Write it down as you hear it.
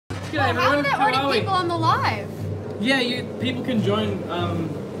G'day How are everyone, there how are already we? people on the live? Yeah, people can join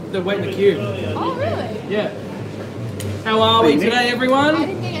the wait in the queue. Oh, really? Yeah. How are we today, I everyone?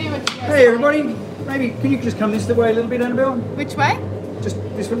 didn't think anyone could go. Hey everybody, maybe can you just come this way a little bit, Annabelle? Which way? Just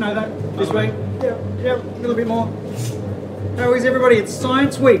this way, no, that, this way. Yeah, a little bit more. How is everybody? It's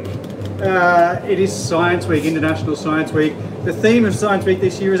Science Week. It is Science Week, International Science Week. The theme of Science Week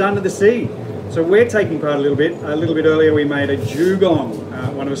this year is Under the Sea. So we're taking part a little bit. A little bit earlier we made a dugong,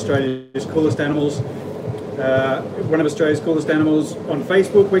 one of Australia's coolest animals. On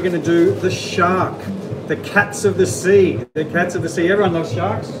Facebook. We're going to do the shark, the cats of the sea. The cats of the sea. Everyone loves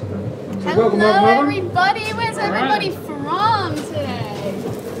sharks. So Hello, everybody. Where's everybody from today?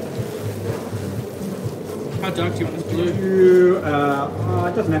 How dark do you want this blue?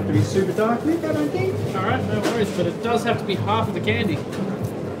 It doesn't have to be super dark, Nick, I don't think. Alright, no worries, but it does have to be half of the candy.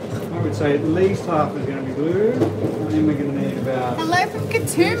 I would say at least half is going to be blue, and then we're going to need about... Hello from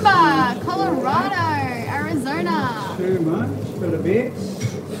Katoomba, Colorado, Arizona. Too much, but a bit.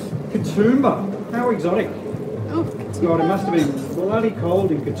 Katoomba, how exotic. Ooh, Katoomba. God, it must have been bloody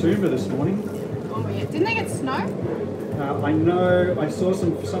cold in Katoomba this morning. Oh yeah, didn't they get snow? I know, I saw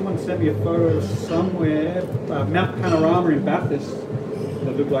someone sent me a photo of somewhere, Mount Panorama in Bathurst,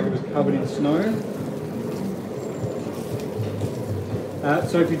 that looked like it was covered in snow.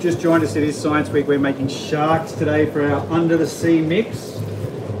 So if you just joined us, it is Science Week. We're making sharks today for our Under the Sea mix.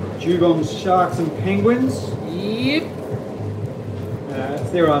 Dugongs, sharks and penguins. Yep.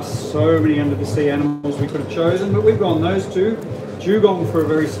 There are so many under the sea animals we could have chosen, but we've gone those two. Dugong for a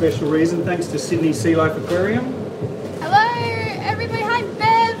very special reason, thanks to Sydney Sea Life Aquarium. Hello, everybody. Hi,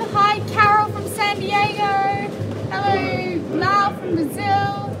 Bev. Hi, Carol from San Diego. Hello, Lau from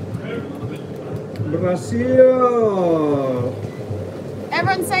Brazil. Brazil.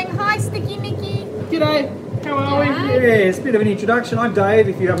 Everyone's saying hi, Sticky Nicky. G'day, how are we? Yeah, it's a bit of an introduction. I'm Dave,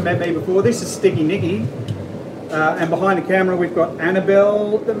 if you haven't met me before. This is Sticky Nicky. And behind the camera we've got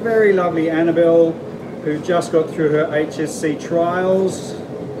Annabelle, the very lovely Annabelle, who just got through her HSC trials.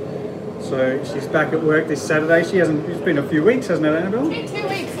 So she's back at work this Saturday. It's been a few weeks, hasn't it, Annabelle? It's been 2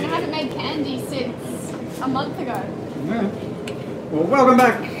 weeks and I haven't made candy since a month ago. Yeah. Well, welcome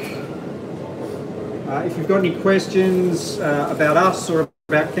back. If you've got any questions about us or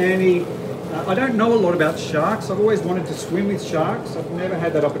about candy, I don't know a lot about sharks. I've always wanted to swim with sharks. I've never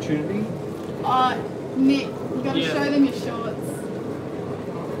had that opportunity. Nick, you gotta show them your shorts.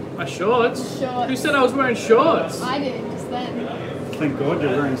 My shorts? Shorts. Who said I was wearing shorts? I did just then. Thank God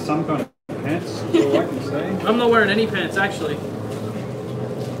you're wearing some kind of pants, that's all I can say. I'm not wearing any pants, actually.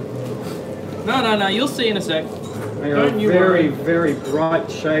 No, you'll see in a sec. They are a very, very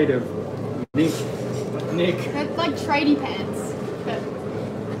bright shade of Nick. They're like tradie pants,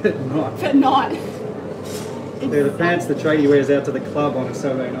 Not. but not. They're the pants the tradie wears out to the club on a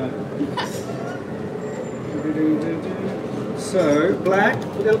Saturday night. So, black, a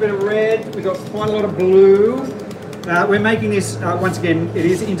little bit of red, we've got quite a lot of blue. We're making this, once again, it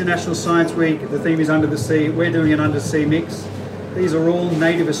is International Science Week, the theme is Under the Sea. We're doing an undersea mix. These are all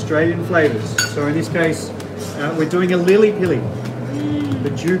native Australian flavours. So in this case, we're doing a Lily Pily. The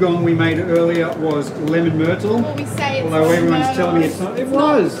dugong we made earlier was lemon myrtle. Well, we say it's although everyone's myrtle. telling me it's not. It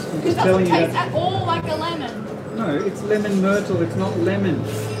was. I'm It just doesn't telling you taste that. at all like a lemon. No, it's lemon myrtle. It's not lemon.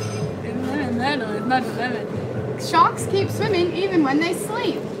 It's not lemon. Sharks keep swimming even when they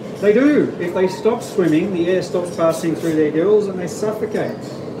sleep. They do. If they stop swimming, the air stops passing through their gills and they suffocate.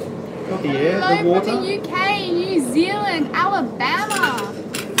 Not the air, the Hello water. from the UK, New Zealand, Alabama.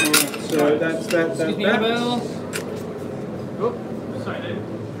 Alright, so that's that. Excuse me, Annabelle. Oh, sorry, Dave.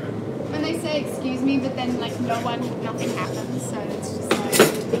 When they say excuse me, but then like nothing happens, so it's just like.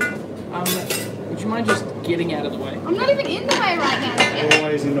 Would you mind just getting out of the way? I'm not even in the way right now.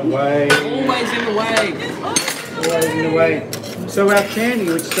 Always in the way. Always in the way. Always in the way. So our candy,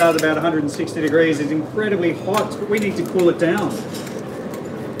 which started about 160 degrees, is incredibly hot, but we need to cool it down.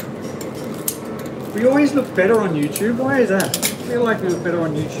 We always look better on YouTube. Why is that? I feel like we look better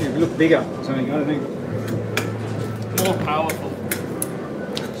on YouTube. We look bigger or something, I don't think. More powerful.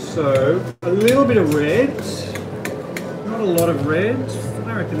 So, a little bit of red. Not a lot of red.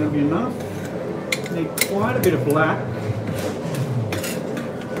 I reckon that'll be enough. Need quite a bit of black.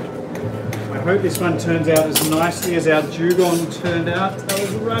 I hope this one turns out as nicely as our dugong turned out. I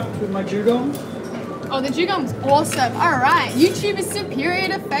was wrapped with my dugong. Oh, the dugong's awesome. All right, YouTube is superior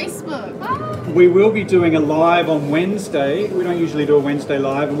to Facebook. Ah. We will be doing a live on Wednesday. We don't usually do a Wednesday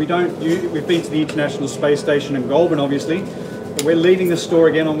live, and we've been to the International Space Station in Goulburn, obviously. But we're leaving the store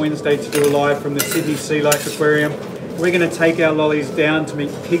again on Wednesday to do a live from the Sydney Sea Life Aquarium. We're going to take our lollies down to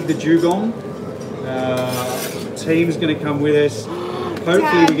meet Pig the dugong. Team's going to come with us. Hopefully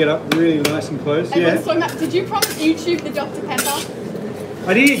Dad. we get up really nice and close. Everyone's Yeah, talking about, did you promise YouTube the Dr. Pepper?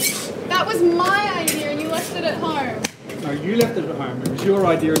 I did. That was my idea and you left it at home. No, you left it at home. It was your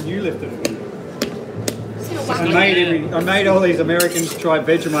idea and you left it at home. Just gonna whack I it. made all these Americans try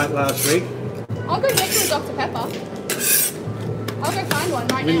Vegemite last week. I'll go get you a Dr. Pepper. I'll go find one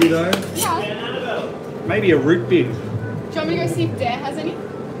right Will now. you though? Yeah. Maybe a root beer. Do you want me to go see if Dare has any?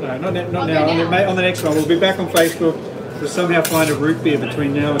 No, not I'll now. go now. On the next one, we'll be back on Facebook. We'll somehow find a root beer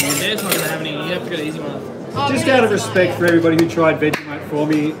between now and then. There's not going to have any. You have to go to Easy One. Oh, Just really? out of respect for everybody who tried Vegemite for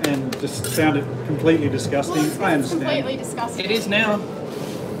me and just found it completely disgusting. Well, it's I understand. completely disgusting. It is now.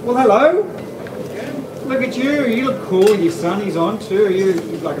 Well, hello. Look at you. You look cool. Your sunny's on too. You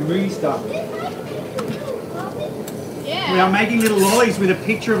look like a movie star. Yeah. We are making little lollies with a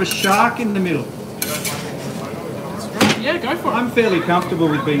picture of a shark in the middle. Yeah, go for it. I'm fairly comfortable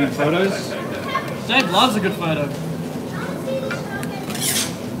with being in photos. Dave loves a good photo.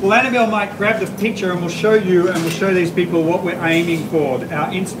 Well, Annabelle might grab the picture and we'll show you and we'll show these people what we're aiming for,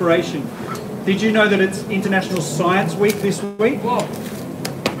 our inspiration. Did you know that it's International Science Week this week? Whoa.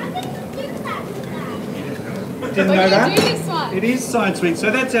 Didn't We're know gonna that? do this one. It is Science Week,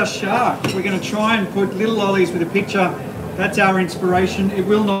 so that's our shark. We're going to try and put little lollies with a picture. That's our inspiration. It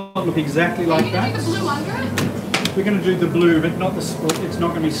will not look exactly Are like you going to that. do the blue under it? We're going to do the blue, but not the. It's not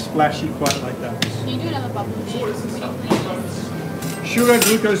going to be splashy quite like that. Can you do another bubble? Sugar,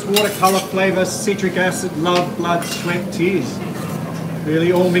 glucose, water, colour, flavour, citric acid, love, blood, sweat, tears.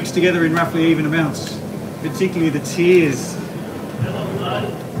 Really all mixed together in roughly even amounts. Particularly the tears.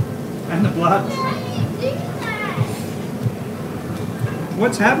 And the blood.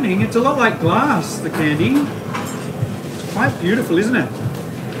 What's happening? It's a lot like glass, the candy. It's quite beautiful, isn't it?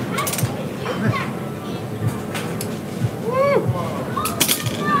 Woo.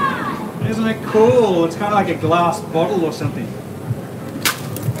 Isn't it cool? It's kind of like a glass bottle or something.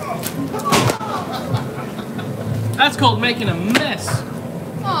 That's called making a mess.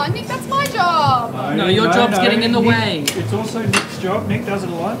 Oh, Nick, that's my job. No, your job's getting in the Nick- way. It's also Nick's job. Nick does it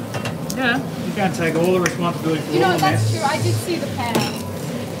a lot. Yeah. You can't take all the responsibility for You know all what, the that's mess. true. I did see the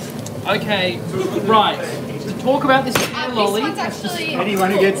pear. Okay. Right. To talk about this pear This lolly. one's actually...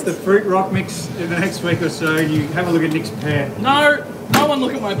 Anyone who gets the fruit rock mix in the next week or so, you have a look at Nick's pear. No. No one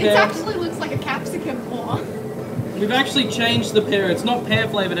look at my It pear. actually looks like a capsicum core. We've actually changed the pear. It's not pear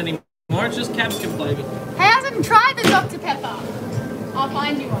flavored anymore. It's just capsicum flavored. Hey, hasn't tried the Dr. Pepper. I'll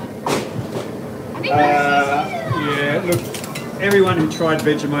find you one. I think Yeah, look, everyone who tried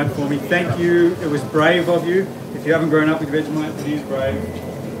Vegemite for me, thank you. It was brave of you. If you haven't grown up with Vegemite, it is brave.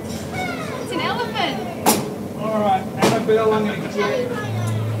 it's an elephant. All right, Annabelle, I'm going to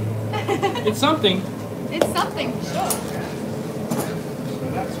get It's something. It's something for sure. So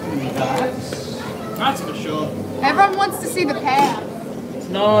that's going to be that. That's for sure. Everyone wants to see the pear.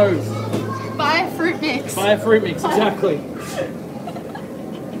 No. Buy a fruit mix. Buy a fruit mix. Exactly.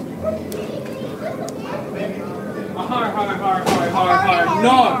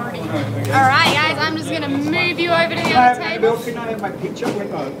 No. Alright guys, I'm just gonna move you over to the other Annabelle, table. can I have my picture? Wait,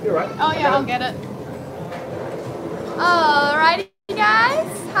 oh, you're right. Oh yeah, I'll get it. Alrighty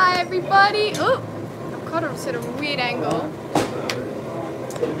guys. Hi everybody. Oh, I've got it at a weird angle.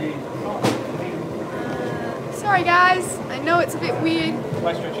 Sorry guys, I know it's a bit weird.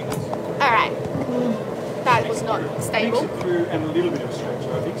 By stretching this. Alright. That was not Mix stable. it through and a little bit of stretch,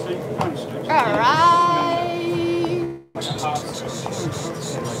 I think, so you can kind of stretch it. Alright. Like a half stretch.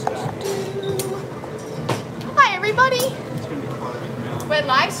 Like that. Hi everybody. It's going to be quite a bit round. We're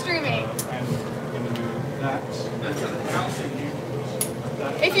live streaming. And we're going to do that.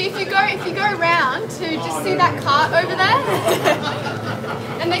 If you go round to just see that cart over there,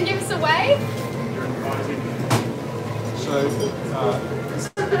 and then give us a wave. You're advising. So,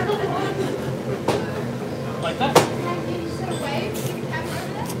 Like that.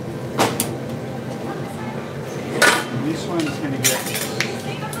 this one is going to get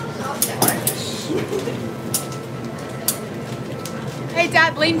right. Hey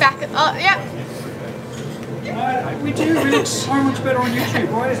Dad, lean back. Oh, yeah. We do. We look so much better on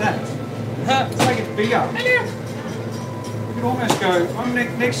YouTube. Why is that? It's like it's bigger. We could almost go.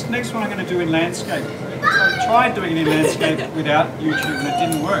 Next one I'm going to do in landscape. I tried doing it in landscape without YouTube and it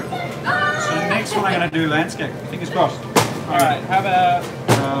didn't work. So next one I'm going to do landscape. Fingers crossed. All right. How about?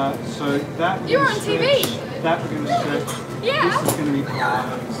 So that. You're we're on gonna TV. stretch. That we're going to stretch. Yeah. This is going to be.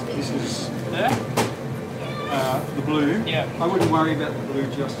 This is Yeah. the blue. Yeah. I wouldn't worry about the blue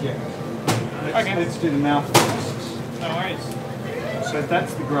just yet. Let's do the mouth first. No worries. So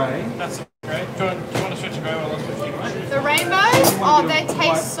that's the grey. That's great. Do you want to switch it over? Let's switch it. The rainbows, oh, they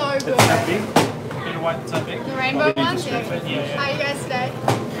taste so It's good. that big. In white so big. The rainbow ones? Yeah. How are you guys today?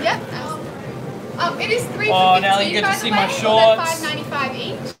 Yep. It is $3 for Oh, 15, now you get to by the see way, my or they're shorts. $5.95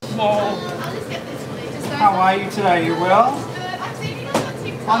 each. Whoa. I'll just get this one. Just How are you today? You well? I've seen you guys on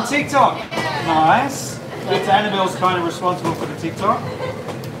TikTok. On TikTok? Yeah. Nice. It's Annabelle's kind of responsible for the TikTok.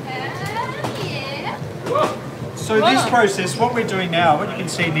 Yeah. So this process, what we're doing now, what you can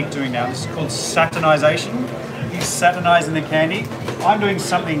see Nick doing now, this is called satinization. He's satinizing the candy. I'm doing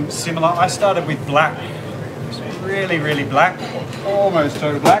something similar. I started with black. Really, really black. Almost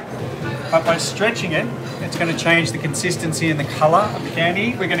total black. But by stretching it, it's going to change the consistency and the color of the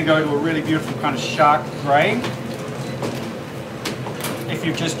candy. We're going to go to a really beautiful kind of shark grey. If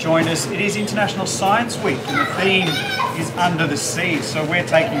you've just joined us, it is International Science Week and the theme is Under the Sea. So we're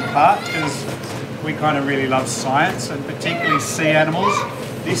taking part because we kind of really love science and particularly sea animals.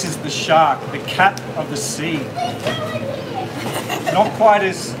 This is the shark, the cat of the sea. Not quite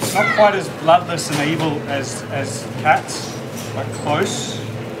as bloodless and evil as cats, but close.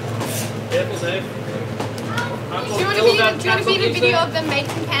 Careful, Dave. Do you want to be the video of them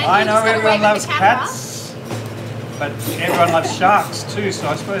making candy? I know Just gotta everyone wave at loves the camera. cats, but everyone loves sharks too, so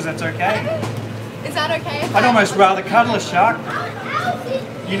I suppose that's okay. Is that okay? I'd almost rather cuddle a shark.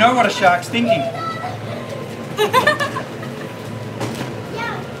 You know what a shark's thinking.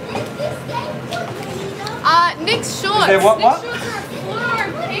 Nick's shorts. Is there what? Nick's shorts are fluoro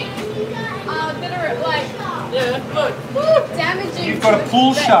pink. That are like damaging. You've got a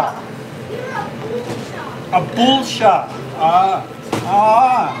pool shark. A bull shark.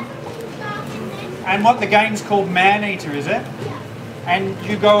 And what the game's called man eater, is it? And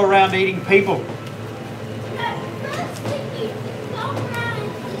you go around eating people.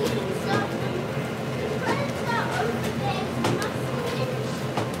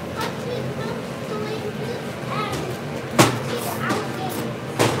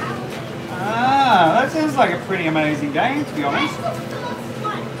 That sounds like a pretty amazing game, to be honest.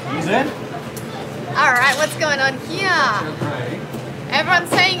 Is it? Alright, what's going on here? Everyone's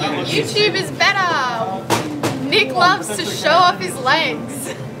saying YouTube is better. Nick loves to show off his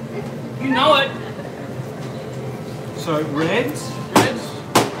legs. You know it. So reds,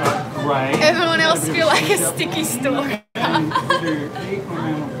 grey. Everyone else feel like a sticky stalk. And do equal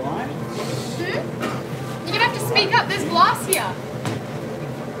amount of white. You're gonna have to speak up, there's glass here.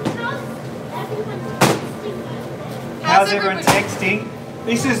 How's everyone texting?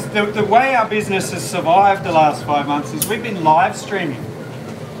 This is the way our business has survived the last 5 months is we've been live streaming.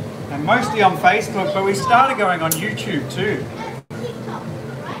 And mostly on Facebook, but we started going on YouTube too.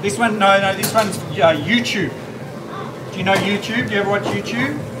 This one, no, this one's YouTube. Do you know YouTube? Do you ever watch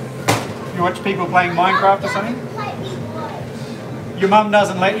YouTube? You watch people playing Minecraft or something? Your mum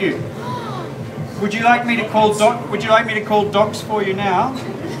doesn't let you. Would you like me to call Docs for you now?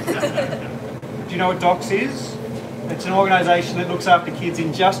 Do you know what Docs is? It's an organisation that looks after kids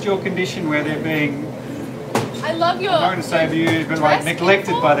in just your condition where they're being, I love your. I'm not going to say abused, but like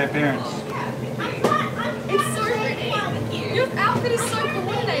neglected by their parents. It's so pretty. Your outfit is so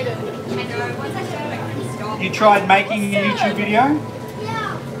coordinated. You tried making a YouTube video?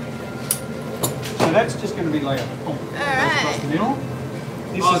 Yeah. So that's just going to be like across the middle.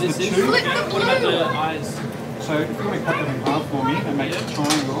 This is the two. Flip the What about the blue. eyes? So if you want to cut that in half for me and make a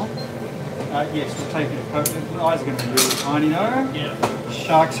triangle. Yes, we'll take it. The eyes are going to be really tiny though. Yeah.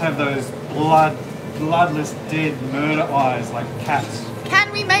 Sharks have those bloodless, dead murder eyes like cats.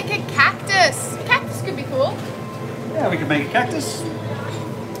 Can we make a cactus? Cactus could be cool. Yeah, we could make a cactus.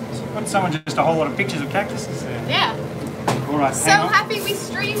 Got someone just a whole lot of pictures of cactuses there. Yeah. All right. So hang on. happy we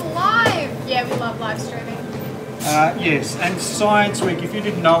stream live. Yeah, we love live streaming. Yes, and Science Week. If you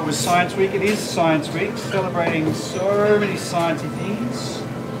didn't know it was Science Week, it is Science Week, celebrating so many sciencey things.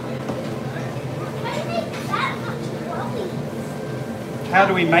 How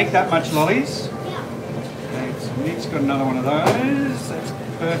do we make that much lollies? Okay, so Nick's got another one of those. That's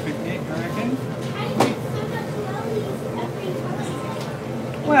perfect, Nick, I reckon.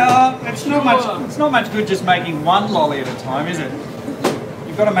 Well, it's not much good just making one lolly at a time, is it?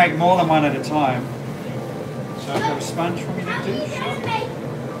 You've got to make more than one at a time. So I've got a sponge for me there too.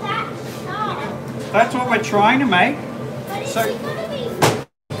 That's what we're trying to make. So,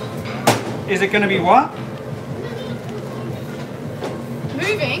 is it going to be what?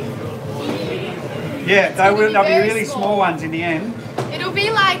 Moving. Yeah, they'll be really small ones in the end. It'll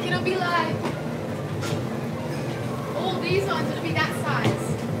be like all these ones. It'll be that size.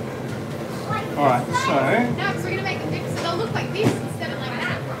 All right, so No, because we're gonna make them different. So they'll look like this instead of like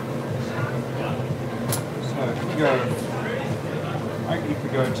that. if we go, I reckon if we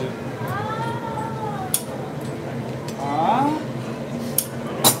go to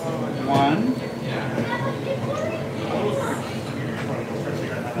R1,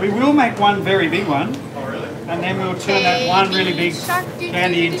 We will make one very big one. Oh, really? And then we'll turn that one really big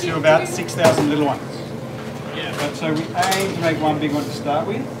candy into about 6,000 little ones. Yeah. But so we aim to make one big one to start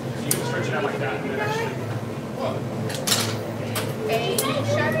with. So you can stretch it out like that and then actually... Baby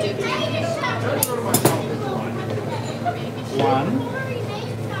shark, do, do, One.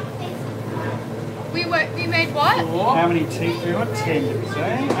 We made what? How many teeth do we want? 10, did we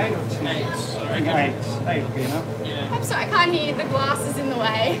say? 8 or 10? 8. I think 8. 8 would be enough. Yeah. I'm sorry, I can't hear you. The glass is in the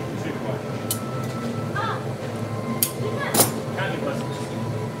way.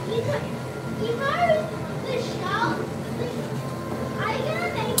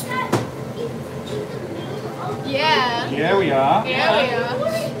 Yeah. Yeah, we are. Yeah, we are.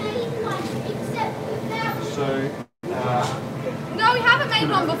 So, No, we haven't made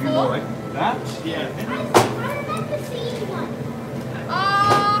one before. like that. Yeah.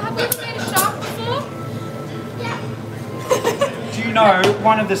 Have we ever made a shark before? Do you know,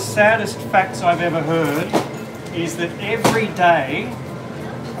 one of the saddest facts I've ever heard is that every day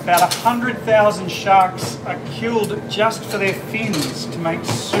about 100,000 sharks are killed just for their fins to make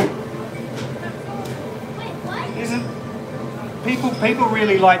soup. Isn't people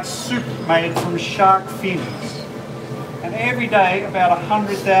really like soup made from shark fins? And every day about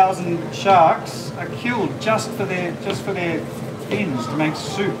 100,000 sharks are killed just for their fins to make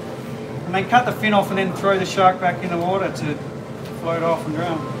soup. And they cut the fin off and then throw the shark back in the water to float off and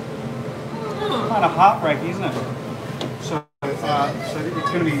drown. Kind of heartbreaking, isn't it? So it's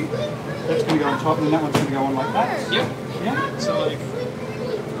going to be, that's going to go on top, and then that one's going to go on like that. Yep. Yeah. So like.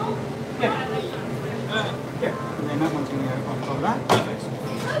 Yeah. Yeah. And then that one's going to go on top of that. Perfect.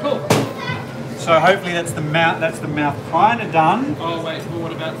 Cool. So hopefully that's the mouth. That's the mouth kind of done. Oh wait, well,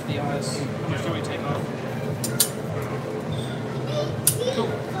 what about the eyes? How much do we take off? Cool.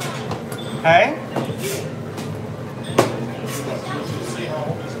 Okay.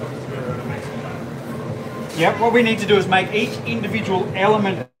 Yep, what we need to do is make each individual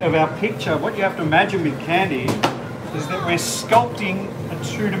element of our picture. What you have to imagine with candy is that we're sculpting a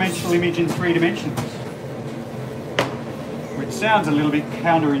two-dimensional image in 3 dimensions. Which sounds a little bit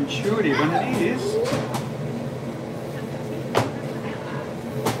counterintuitive, and it is.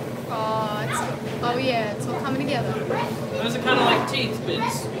 Oh yeah, it's all coming together. Those are kind of like teeth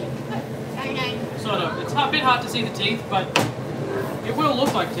bits. Okay. Sort of. It's a bit hard to see the teeth, but it will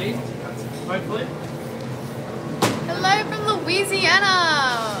look like teeth. Hopefully. Hello from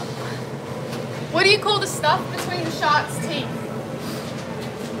Louisiana. What do you call the stuff between the shark's teeth?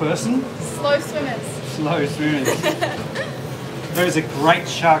 Person? Slow swimmers. Slow swimmers. There was a great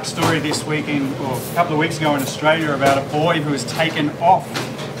shark story this weekend, or a couple of weeks ago in Australia, about a boy who was taken off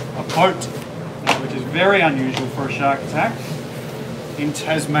a boat, which is very unusual for a shark attack, in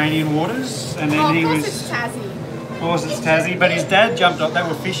Tasmanian waters. And then he was... It's Tassie. Of course it's Tassie, but his dad jumped off. They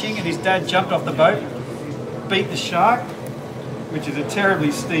were fishing, and his dad jumped off the boat, beat the shark, which is a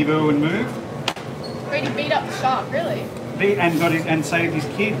terribly Steve Irwin move. Ready to beat up the shark, really? And saved his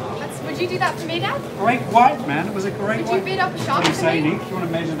kid. Would you do that for me, Dad? Great white, man. It was a great Would white. you beat up a shark What do you for say, me? Nick? You want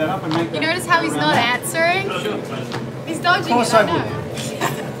to measure that up and make You that notice how he's around not that? answering? Sure. He's dodging Of course it, I I know.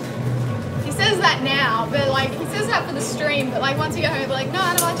 He says that now, but like, he says that for the stream, but like once you get home, he'll be like, no,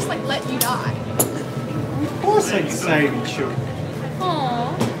 I just like let you die. Of course I'd save you, sure.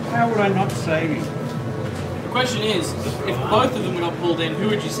 Aww. How would I not save you? The question is, if both of them were not pulled in, who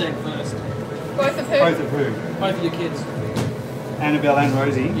would you save first? Both of who? Both of who? Both of your kids. Annabelle and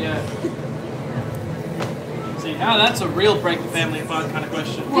Rosie. Yeah. See, now that's a real break the family apart kind of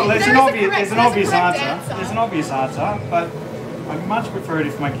question. Well, there's There an is a obvious, correct- there's an there's a obvious correct answer. answer. There's an obvious answer, but I much prefer it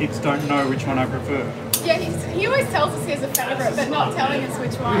if my kids don't know which one I prefer. Yeah, he always tells us he has a favourite, but not telling us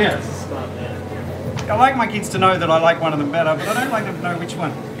which one. Yes. I like my kids to know that I like one of them better, but I don't like them to know which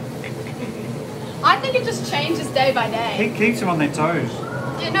one. I think it just changes day by day. It keeps them on their toes.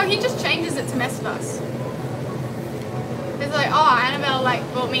 Yeah, no, he just changes it to mess with us. It's like, oh, Annabelle like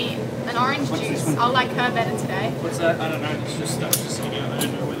bought me an orange What's this juice. one? I'll like her better today. What's that? I don't know. It's just stuff just sitting out. I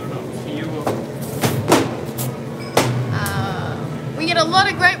don't know whether or not for you or... We get a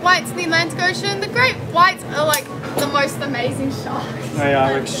lot of great whites in the Atlantic Ocean. The great whites are like the most amazing sharks. They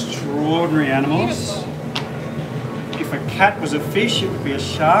are extraordinary animals. If a cat was a fish, it would be a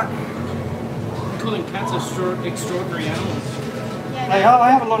shark. Calling cats extraordinary animals. Yeah, They are.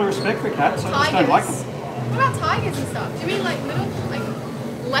 I have a lot of respect for cats. I just don't like them. What about tigers and stuff? Do you mean like little like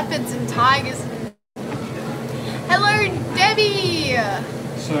leopards and tigers? Hello, Debbie.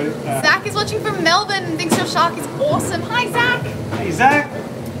 So, Zach is watching from Melbourne and thinks your shark is awesome. Hi, Zach. hey Zach,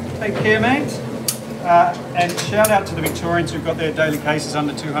 take care, mate. And shout out to the Victorians who've got their daily cases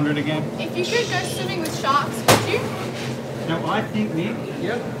under 200 again. If you could go swimming with sharks, would you? Now I think, Nick,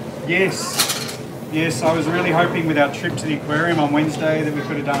 Yep. yes, I was really hoping with our trip to the aquarium on Wednesday that we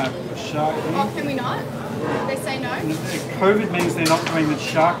could have done a shark Oh, thing. can we not? They say no? COVID means they're not doing the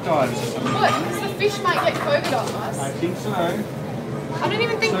shark dives or something. What? Because the fish might get COVID on us. I think so. I don't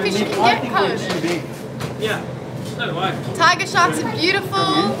even think fish Nick, can I get think we're too COVID. big. Yeah. So do I. Tiger sharks are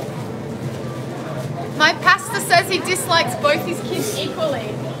beautiful. My pastor says he dislikes both his kids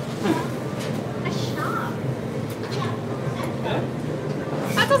equally. A shark?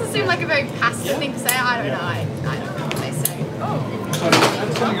 That doesn't seem like a very pastor thing to say. I don't know. I don't know what they say. Oh. So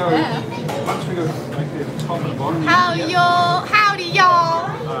that's going to go, once we go like the top and bottom. Howdy y'all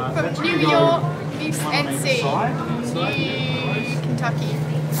that's from New gonna go York, New one on NC, either side. New Kentucky.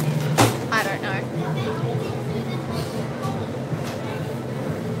 I don't know.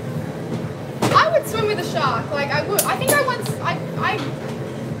 I would swim with a shark. Like I would. I think I once.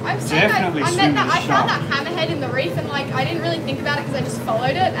 I've seen Definitely that. I swim met that. with a I found shark. that hammerhead in the reef, and like I didn't really think about it because I just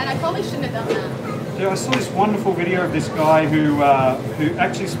followed it, and I probably shouldn't have done that. Yeah, I saw this wonderful video of this guy who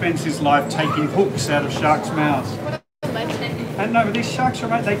actually spends his life taking hooks out of sharks' mouths. What a legend. And no, but these sharks are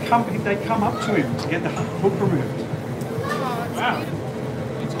mate, they come up to him to get the hook removed. Oh, it's Wow. beautiful.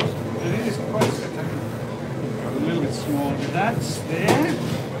 It is quite spectacular. Got a little bit smaller, but that's there. So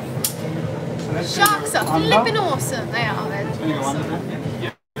that's gonna Sharks go are under. flipping awesome. They are. They're It's gonna go under awesome. that. Yeah.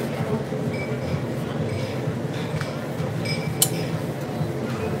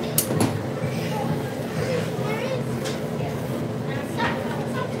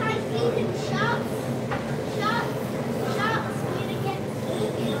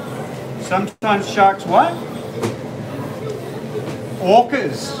 Sometimes sharks what?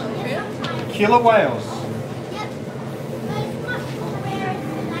 Orcas, killer whales.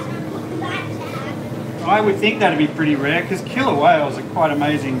 I would think that'd be pretty rare because killer whales are quite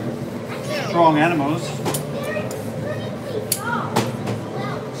amazing, strong animals.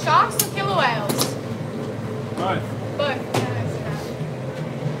 Sharks or killer whales? Both. Both.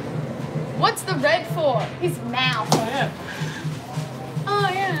 What's the red for? His mouth. Oh yeah. Oh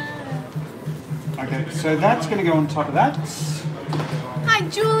yeah. Okay, so that's going to go on top of that. Hi,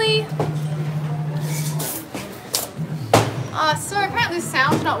 Julie. So apparently the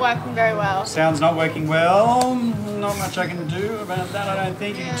sound's not working very well. Sound's not working well. Not much I can do about that. I don't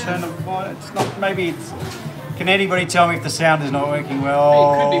think you can turn the volume. It's not. Maybe it's. Can anybody tell me if the sound is not working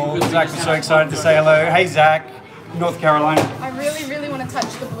well? It could be because we Zach just was had so a excited to say hello. Hey Zach, North Carolina. I really, really want to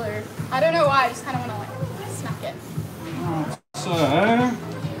touch the blue. I don't know why. I just kind of want to like smack it. So,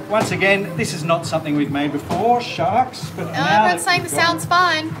 once again, this is not something we've made before, sharks. But now Everyone's that saying the we've got- sound's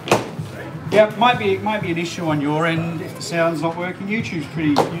fine. Yeah, it might be an issue on your end if the sound's not working. YouTube's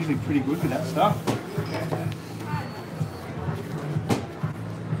usually pretty good with that stuff.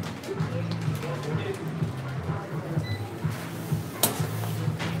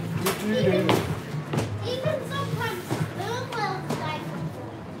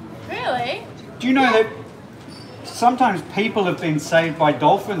 Really? Do you know that sometimes people have been saved by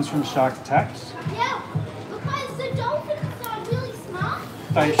dolphins from shark attacks? Yeah, because the dolphins are really smart.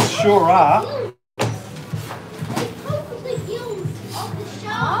 They sure are. They poke the gills of the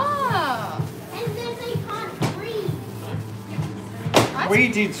shark, Ah. and then they can't breathe. We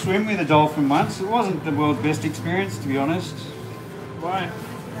did swim with a dolphin once. It wasn't the world's best experience, to be honest. Why?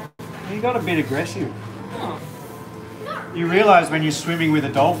 He got a bit aggressive. Oh. You realise when you're swimming with a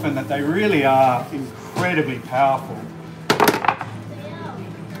dolphin that they really are incredibly powerful.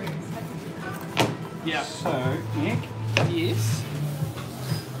 Yeah. So, Nick, Yes.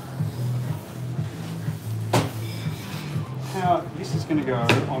 how this is going to go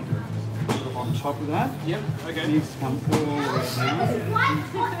on top of that. Yep. It Okay. needs to come all the way down. White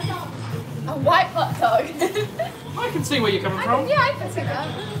hot dog. A white hot dog. I can see where you're coming from. Yeah, I can see that.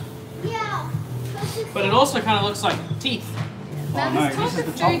 Yeah. But it also kind of looks like teeth. Now Oh, no, this talk this is of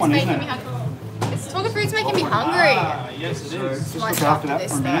the top food's one, isn't making me it? hungry. This talk of food's making me hungry. Ah, yes, it So, is. just Lunch look after that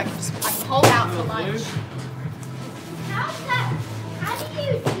this for a though. I minute. can hold out for lunch. How do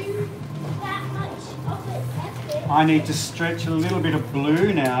you do that much of it? That's it. I need to stretch a little bit of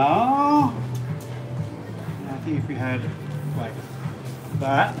blue now. I think if we had like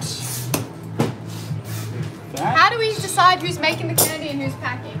that. How do we decide who's making the candy and who's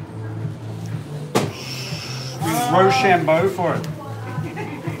packing? Use Rochambeau for it.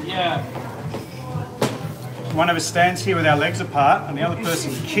 Yeah. One of us stands here with our legs apart, and the other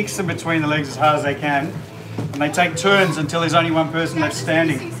person kicks them between the legs as hard as they can, and they take turns until there's only one person left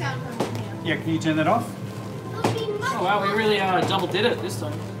standing. Yeah, can you turn that off? It'll be much Oh wow, we really double did it this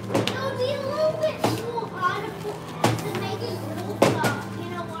time. It'll be a little bit more harder to make it water. You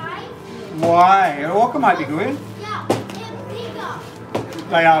know why? Why? A walker might be good. Yeah.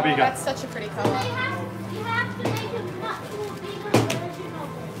 They are bigger. That's such a pretty colour. You have to make a much more bigger version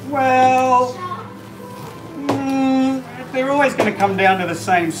of it. Well, they're always going to come down to the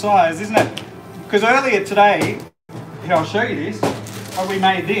same size, isn't it? Because earlier today, here I'll show you this, we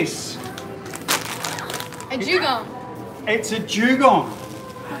made this. A dugong. It's a dugong.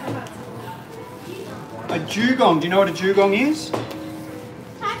 A dugong. Do you know what a dugong is? Type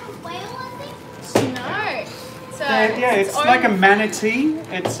of whale, I think. No. So Yeah, it's like a manatee.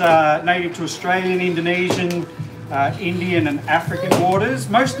 It's native to Australian, Indonesian, Indian and African waters,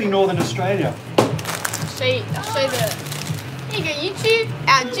 mostly northern Australia. I'll show you the. Here you go, YouTube.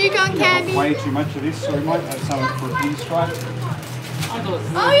 Our dugong candy. Way too much of this, so we might have some for a pinstripe. Oh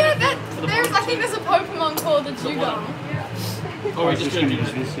yeah, I think there's a Pokemon called the dugong. Oh, we're just going to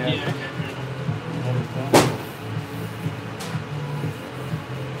use this, yeah.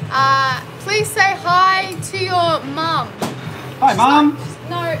 Please say hi to your mum. Hi, Mum.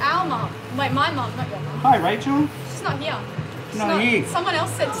 No, our mum. Wait, my mum, not your mum. Hi, Rachel. She's not here. She's Not here. Someone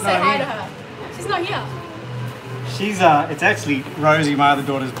else said to say Not hi here. to her. She's not here. She's it's actually Rosie, my other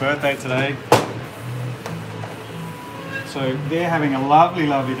daughter's birthday today. So they're having a lovely,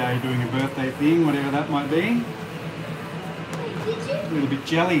 lovely day doing a birthday thing, whatever that might be. A little bit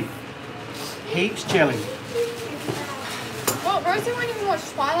jelly. Heaps jelly. Well, Rosie won't even watch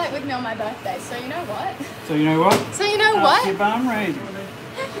Twilight with me on my birthday, so you know what? So you know what? So you know Up what? your bum, Rosie.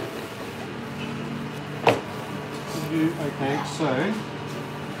 Okay, so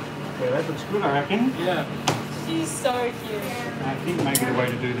that looks good, I reckon. Yeah. She's so cute. I think maybe the way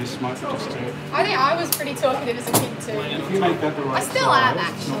to do this might be just to, I think I was pretty talkative as a kid too. if you make that the right I size. still am, It's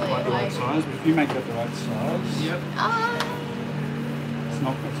actually, not quite the right like- size, but if you make that the right size, Yep. it's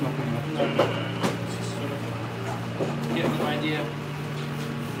not good enough. Get an idea.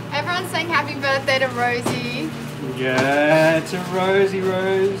 Everyone's saying happy birthday to Rosie. Yeah, it's a Rosie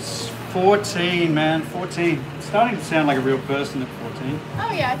Rose. 14, man, 14. It's starting to sound like a real person at 14.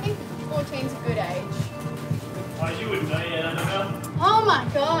 Oh yeah, I think 14's a good age. Oh, you wouldn't know yet, Annabelle. Oh my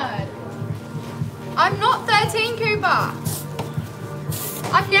god. I'm not 13, Cooper.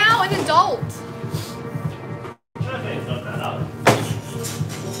 I'm now an adult. It's not that up.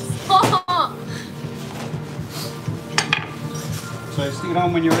 So stick it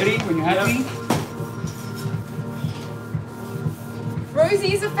on when you're ready, when you're happy.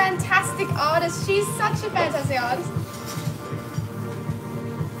 Rosie is a fantastic artist. She's such a fantastic artist.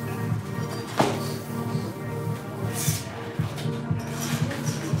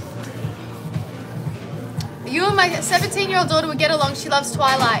 You and my 17-year-old daughter would get along. She loves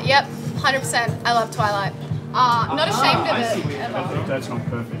Twilight. Yep, 100%. I love Twilight. Not ashamed I see of what it you're ever. That's not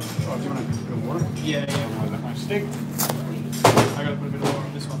perfect. Oh, do you want a bit of water? Yeah, yeah. Otherwise that might stick. I gotta put a bit of water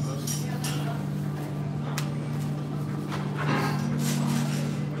on this one first.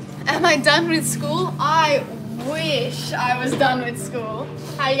 Am I done with school? I wish I was done with school.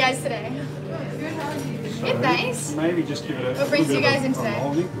 How are you guys today? Good, thanks. Maybe just give it a What brings little you bit guys in of a today?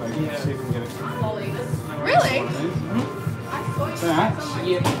 holding. Maybe see if we can get it. Really? Alright.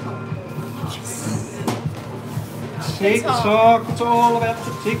 Yeah. TikTok. It's all about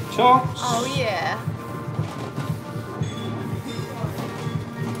the TikToks. Oh yeah.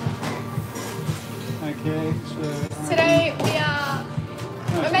 Okay, so Today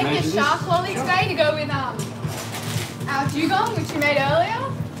we're making a measure shark this. lolly today to go with our dugong, which we made earlier.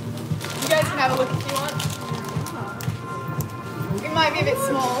 You guys can have a look if you want. It might be a bit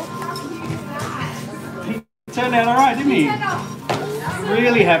small. He turned out alright, didn't he?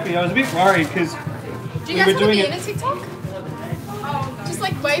 Really happy. I was a bit worried because Do you guys want to be in a TikTok? Just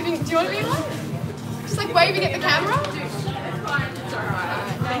like waving. Do you want to be in one? Just like waving at the camera?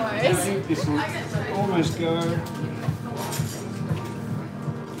 Alright, no I worries. think this will almost go.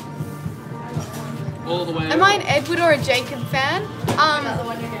 All the way. Am I an Edward or a Jacob fan?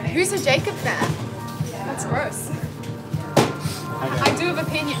 Who's a Jacob fan? That's gross. I do have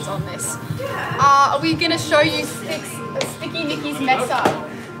opinions on this. Are we gonna show you Sticky Nicky's mess up?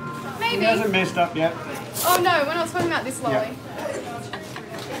 He Maybe. hasn't messed up yet. Oh no, we're not talking about this lolly.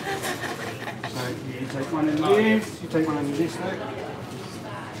 So you take one in this, you take one in this though.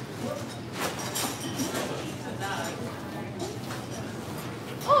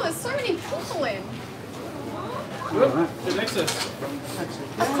 Oh, there's so many people in. Alright. The Nexus.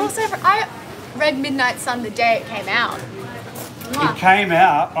 Of course, I read Midnight Sun the day it came out. It came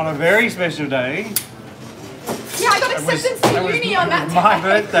out on a very special day. Yeah, I got acceptance to uni on that day. my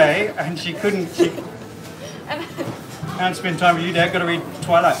birthday, and she couldn't. She And can't spend time with you, Dad. Got to read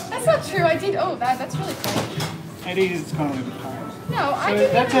Twilight. that's not true. I did. Oh, that's really cool. It is. It's kind of a little bit hard. No, I So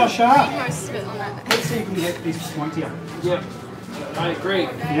didn't that's even our shark. read most of it on that. Let's see if we can get this pointier. Yep. I agree.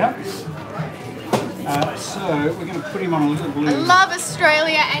 Yep. So we're going to put him on a little I blue. love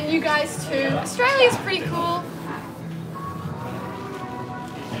Australia and you guys too. Australia's pretty cool.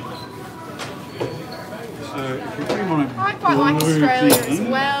 So if we put him on a I quite like blue Australia as thing,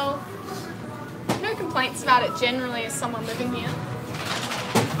 well. No complaints about it generally as someone living here.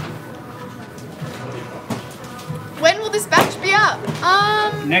 When will this batch be up?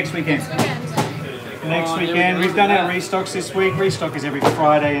 Next weekend. Weekend. Next Oh, there we weekend. go. We've done our restocks this week. Restock is every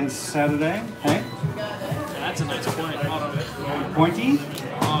Friday and Saturday. Hey? Yeah, that's a nice point. Hold on. Pointy.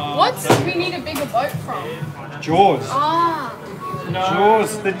 What do we need a bigger boat from? Jaws. Ah, No.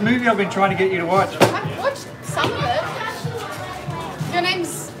 Jaws. The movie I've been trying to get you to watch. I've watched some of it. Your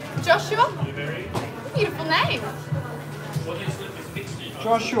name's Joshua? Beautiful name.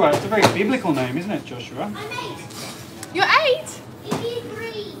 Joshua. It's a very biblical name, isn't it, Joshua? I'm 8. You're 8? In year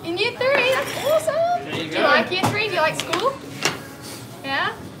 3. In year 3? That's awesome. There you Do you go. like year 3? Do you like school?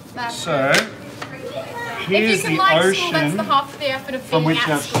 Yeah? That's So, If you here's can the like school, that's ocean the half the effort of from being which at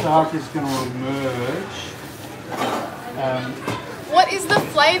our school. shark is going to emerge. What is the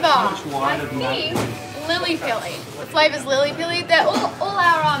flavour? Much I wider than that. think Lily Pily. The flavour's Lily Pily. They're all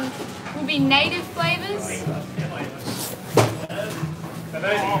our will be native flavours.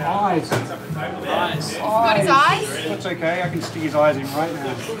 Eyes. Nice. Got his eyes? That's okay. I can stick his eyes in right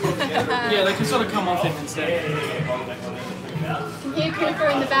now. Yeah, they can sort of come off him instead. Here, Cooper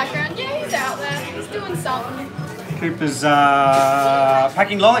in the background. Yeah, he's out there. He's doing something. Cooper's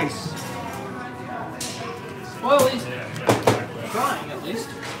packing lollies. Well, he's trying at least.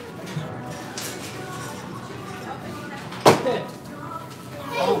 Yeah.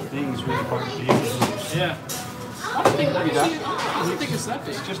 The whole thing's really quite big. Yeah. I don't think Maybe that. it's that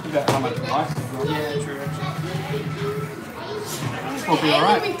big. It's just about how much rice is on. Yeah, true. We'll be Alien,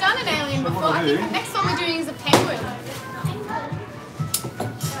 alright. we've done an alien So before. what I we'll think do- the next one we're doing is a penguin.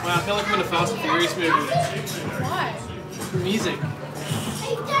 Wow, I feel like I'm in a Fast and Furious movie. Why? Music.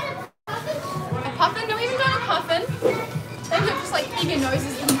 A puffin? No, we haven't done a puffin. They look just like bigger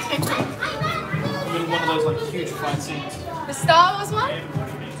noses than penguins. I'm in one of those like huge fight scenes. The Star Wars one?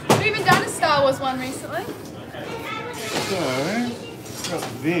 We've even done a Star Wars one recently. So, got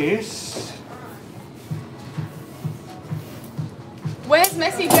this. Where's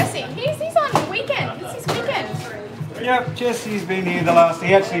Messy Jesse? He's on weekend. It's his weekend. Yep, Jesse's been here the last.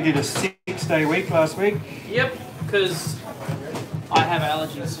 He actually did a 6-day week last week. Yep, because I have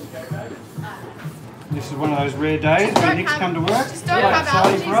allergies. This is one of those rare days when Nick's come to work. Just don't Yeah, have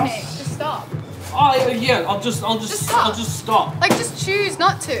exciting for allergies, us. Nick. Just stop. Oh yeah, I'll just stop. stop. Like, just choose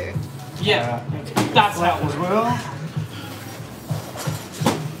not to. Yeah, that's how it Flat as works. well.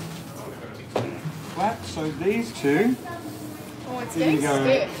 Flat. So these two Oh, it's Here you getting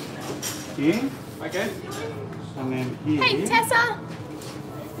go. stiff. here, Okay. and then here. Hey, Tessa.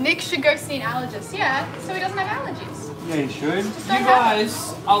 Nick should go see an allergist. Yeah, so he doesn't have allergies. Yeah, you should. Just You don't have them.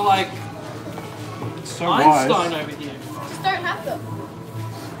 guys are like So Einstein wise. over here. Just don't have them.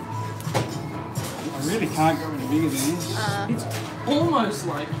 I really can't go any bigger than this. It's almost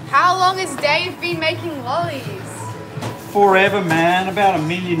like How long has Dave been making lollies? Forever, man. About 1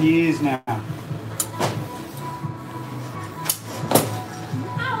 million years now.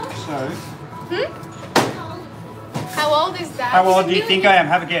 So, How old is that? how old do you think I am?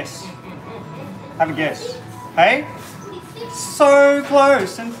 Have a guess. Have a guess. Hey? So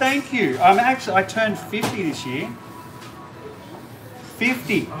close, and thank you. I turned 50 this year.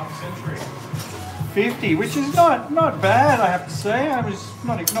 50. 50, which is not bad, I have to say. I was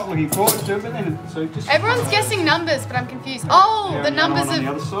not looking forward to it, but then so just. Everyone's guessing numbers, but I'm confused. Oh, Yeah, the and the other numbers one on of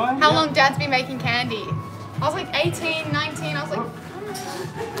the other side, how yeah. long Dad's been making candy. I was like 18, 19. I was like,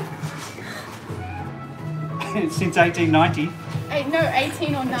 Since 1890. no,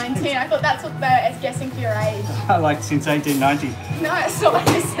 18 or 19. I thought that's what they're guessing for your age. I like since 1890. No, that's not what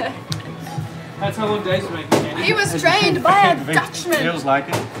I said. that's how long Dave's making candy. He was trained by a Dutchman. Feels like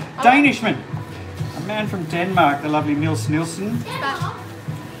it. Danishman. A man from Denmark, the lovely Nils Nielsen. That-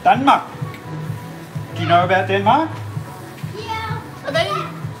 Denmark. Do you know about Denmark? Yeah. Are they?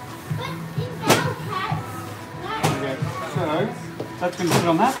 But in Hellcat, Okay. So, that's going to sit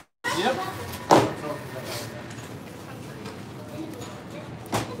on that. Yep.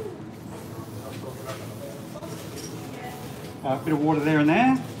 A bit of water there and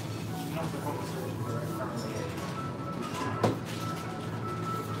there.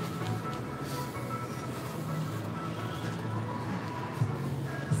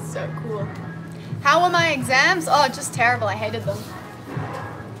 So cool. How were my exams? Oh, just terrible. I hated them.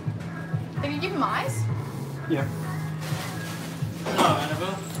 Did you give them eyes? Yeah. No,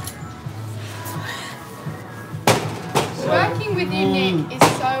 Annabelle. Working Working with you, Nick, is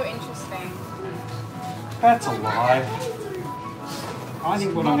so interesting. That's a lie. I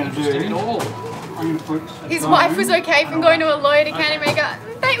think what I'm going to Interesting at do, all. I'm going to put... His wife was okay from going to a lawyer to candy maker.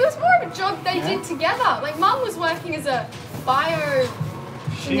 It was more of a job they did together. Like, Mum was working as a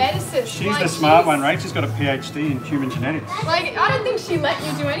biogeneticist. She's like, the smart one, right? She's got a PhD in human genetics. Like, I don't think she let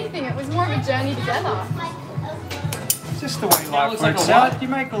you do anything. It was more of a journey together. It's just the way life looks like works a out. what? You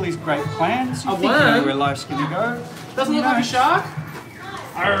make all these great plans. You A think you know worm? where life's going to go. Doesn't look like a shark?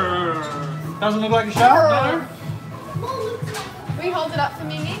 Arr. Doesn't look like a shark? No? Will you hold it up for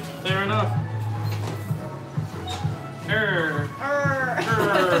me, Nick? Fair enough. Arr. Arr.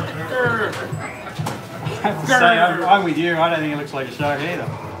 Arr. I have to say, I'm with you. I don't think it looks like a shark either.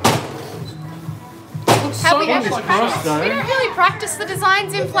 Have we ever like practiced? though. We don't really practice the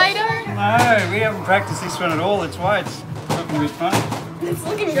designs in Play-Doh. No, we haven't practiced this one at all. That's why it's not going to be fun. It's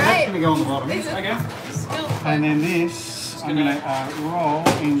looking That's going to great. go on the bottom. These are Okay. still And then this, I'm going to roll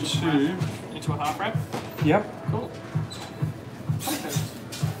into... Into a half wrap. Yep. Cool.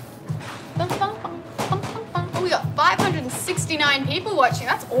 Oh, we got 569 people watching.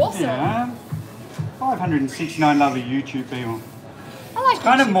 That's awesome. Yeah. 569 lovely YouTube people. I like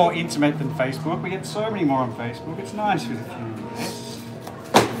Kind of YouTube. more intimate than Facebook. We get so many more on Facebook. It's nice with a few less.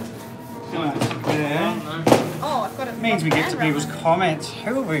 Yeah. Oh, I've got it. It means we get to people's comments.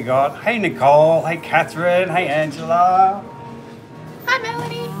 Who have we got? Hey Nicole. Hey Catherine. Hey Angela. Hi,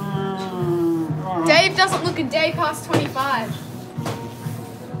 Melanie. All right. Dave doesn't look a day past 25.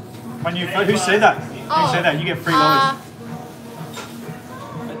 Who said that? Who said that? You get $3.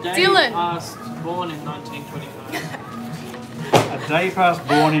 A day Dylan. past born in 1925. A day past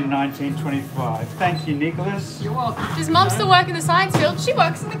born in 1925. Thank you, Nicholas. You're welcome. Does Mum still work in the science field? She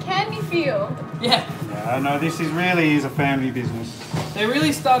works in the candy field. Yeah. Yeah, no, this is really is a family business. They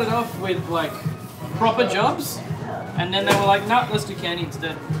really started off with like proper jobs, and then they were like, no, let's do candy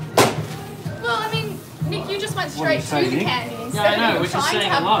instead. Well, I mean, Nick, you just went What do you straight say, to the Nick? candy Yeah, instead I know, of which is trying to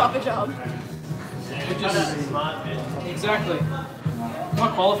saying have a a lot. proper job. Which is exactly. I'm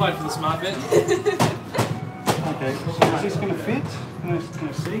not qualified for the smart bit. Okay, so is this going to fit? Can I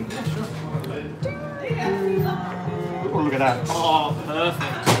see? Yeah, sure. Oh, look at that. Oh,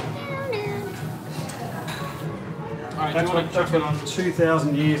 perfect. Alright, do you want to chuck it on?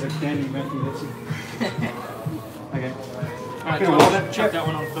 2,000 years of candy making. That's it. Okay. Alright, do you want to chuck that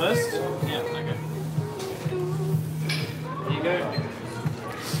one on first? Yeah, okay. There you go.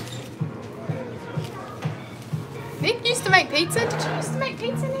 Nick used to make pizza. Did you used to make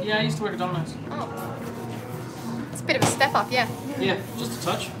pizza, Nick? Yeah, I used to work at Domino's. Oh. It's a bit of a step up, yeah. Yeah, just a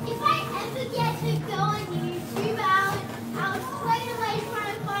touch. If I ever get to go on YouTube, I'll straight away try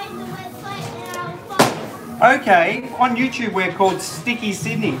to find the website and I'll find Okay, on YouTube we're called Sticky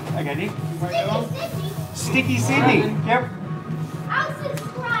Sydney. Okay, Nick. Sticky Sydney. Yep. I'll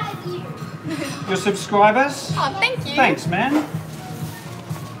subscribe you. Your subscribers? Oh, thank you. Thanks, man.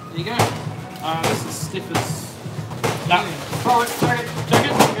 There you go. This is stiff as... No. Throw it, chuck it, chuck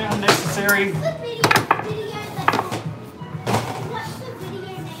it. Unnecessary. What's the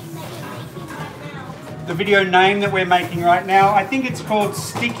video name that you're making right now? The video name that we're making right now, I think it's called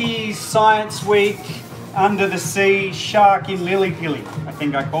Sticky Science Week Under the Sea Shark in Lily Pily. I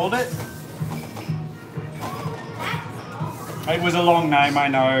think I called it. It was a long name, I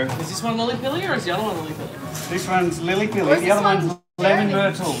know. Is this one Lily Pily or is the other one Lily Pily? This one's Lily Pily, Where's the this other one? one's Lemon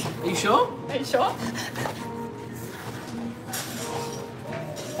Jeremy. Myrtle. Are you sure? Are you sure?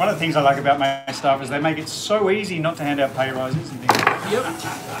 One of the things I like about my staff is they make it so easy not to hand out pay rises and things. Yep.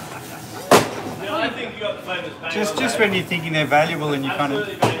 Yeah, I think you got the famous bang Just when you're thinking they're valuable and you kind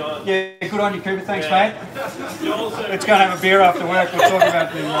Absolutely of... bang on. Yeah, good on you, Cooper. Thanks, Yeah. mate. You're also Let's go and have a beer after work. We'll talk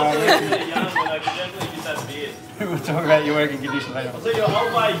about the... really young, but I could definitely use that beer. we'll talk about your working conditions later. So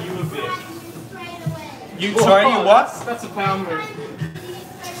I'll buy you a beer. Straight away. You, sorry, you what? That's a pound move.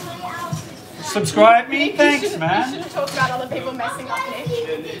 Straight away, I'll Subscribe me? Nick, Thanks, you man. shouldn't talk about other people messing up, Nick.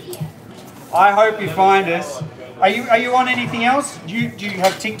 video. I hope you find us. Are you on anything else? Do you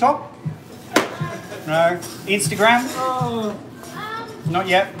have TikTok? No. Instagram? Not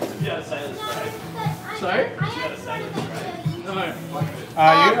yet. Yeah, say this. Sorry? I am trying to make sure you No.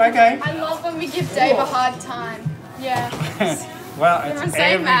 Are you? Okay. I love when we give Dave a hard time. Yeah. Well, Everyone's it's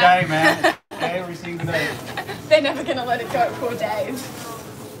saying every that. day, man. Every single day. They're never going to let it go, poor Dave.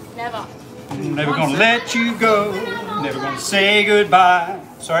 Never. Never gonna let you go. Never gonna say goodbye.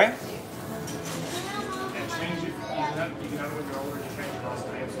 Sorry?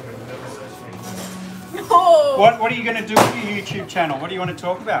 Oh. What are you gonna do with your YouTube channel? What do you want to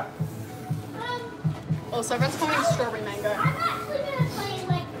talk about? Also, everyone's calling it strawberry mango. I'm actually gonna play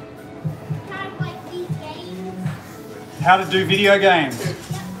like kind of like these games. how to do video games.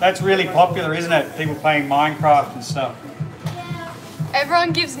 That's really popular, isn't it? People playing Minecraft and stuff.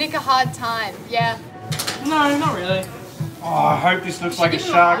 Everyone gives Nick a hard time. Yeah. No, not really. Oh, I hope this looks like a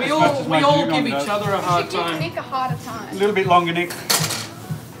shark We as much as my all dugong give does. each other a You hard should give time. Nick a harder time. A little bit longer, Nick.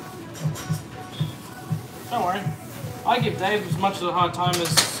 Don't worry. I give Dave as much of a hard time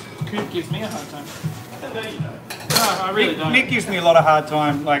as Coop gives me a hard time. No, you don't. No, I really don't. Nick gives me a lot of hard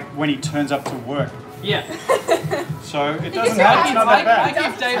time, like when he turns up to work. Yeah. So it gives doesn't you a have. hard It's not I that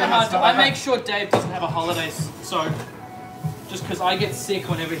bad. give Dave a hard time. I make sure Dave doesn't have a holidays, so just because I get sick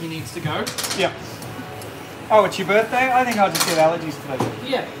whenever he needs to go. Yeah. Oh, it's your birthday? I think I'll just get allergies today.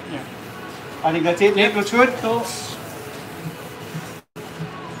 Yeah. Yeah. I think that's it. Nick, looks good. Cool.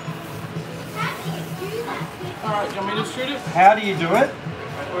 Alright, do you want me to shoot it? How do you do it?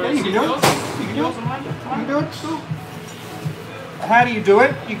 Or Yeah, is you can it do it. yours? You can do Yours it. and mine? You can do it. How do you do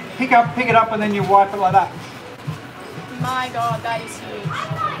it? You pick it up, and then you wipe it like that. My God, that is huge.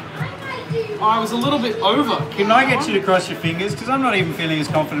 Oh, I was a little bit over. Can I get you to cross your fingers? Because I'm not even feeling as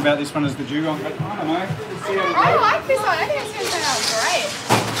confident about this one as the dugong. But I don't know. Let's see how we I go. like this one. I think it's going to turn out great.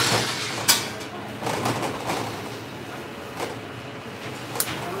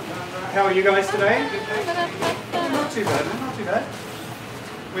 How are you guys today? Not too bad, man. Not too bad.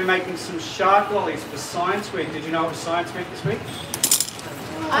 We're making some shark lollies for Science Week. Did you know it was Science Week this week?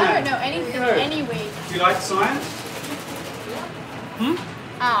 I don't know anything There you go. any week. Do you like science?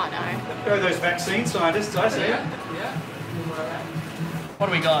 Oh, no. Go those vaccine scientists, I see. What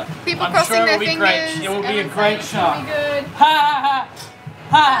do we got? People I'm crossing sure their it'll be fingers. great. It will be a everyone's great saying shark. it's Ha ha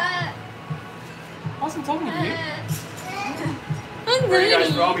ha! Ha! gonna I wasn't talking to you. be good. Where are you guys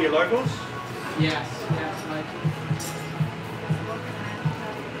from? Are you locals? Yes, mate.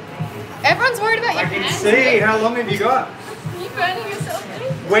 Everyone's worried about I your can hands. see. How long have you got? Are you burning yourself, Eddie?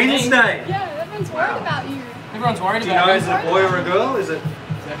 Wednesday. Yeah, everyone's worried about you. Everyone's worried Do you about know me. is it a boy or a girl? Is it?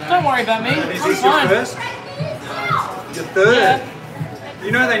 Don't worry about me. Is I'm this your fine. first? Your third? Yeah.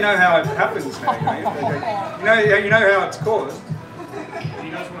 You know they know how it happens now, don't you? You know how it's caused.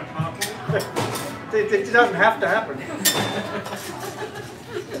 You guys want a carpool? It doesn't have to happen.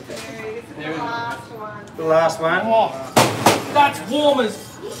 The last one. Oh, that's warm as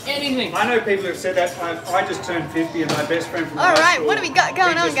anything. I know people who've said that. I just turned 50 and my best friend from All high right, school, what do we got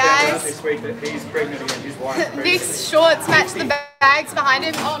going he on, just found out guys? this week that he's pregnant again. His wife's pregnant. Nick's shorts match the bags behind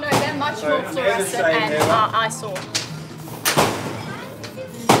him. Oh no, they're much So, more never fluorescent say and never. eyesore.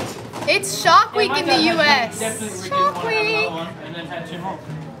 It's Shark Week My in dad the had US. definitely Shark want to have another Week. one and then had two more.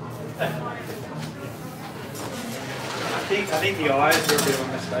 I think the eyes are a bit of a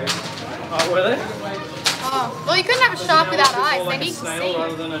mistake. Oh, were they? Oh, well, you couldn't have a shark without eyes. More They like a need to snail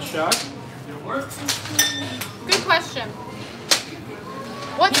rather see. than a shark. Good question.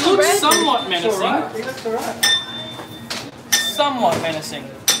 What's He the looks red? somewhat It's menacing. alright. He looks alright. Somewhat menacing.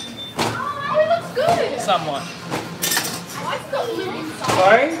 Oh, it looks good. Somewhat. Why's it got blue inside?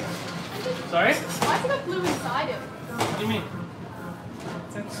 Sorry? Sorry? Why's it got blue inside it? What do you mean?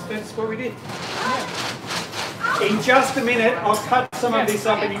 That's what we did. In just a minute, I'll cut some of this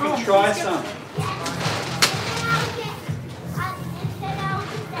up and you can try some.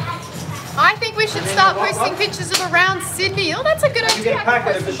 I think we should start posting pictures of around Sydney. Oh, that's a good Did you idea. get a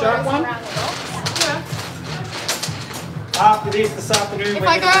packet of the shark one? After this afternoon, If we're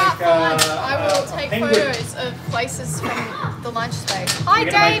I going go to out make for lunch, I will take penguin. photos of places from the lunch space. Hi,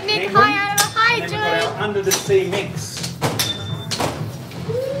 We're gonna Dave, make Nick, penguin, hi, Anna, hi, And then we've got Jude. our under the sea mix.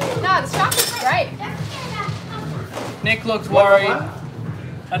 No, the shark is great. Nick looked worried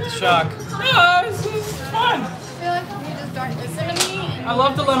at the shark. No, this is fun. I feel like you just don't listen to me. I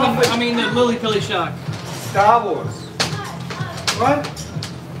love the the Lily Pily shark. Star Wars. What?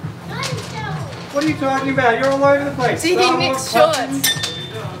 What are you talking about? You're all over the place. See, Star Nick's Wars, puffins. shorts.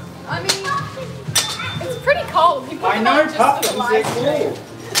 I mean, it's pretty cold. You put I them know on just for the puffins, they're live stream. cool.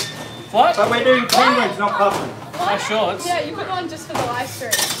 What? But we're doing penguins, not puffins. My shorts. Yeah, you put them on just for the live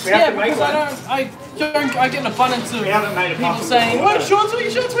stream. We have Yeah, to make because one. I get an abundance of We haven't made a people puffin saying, before, "What are though. shorts? What are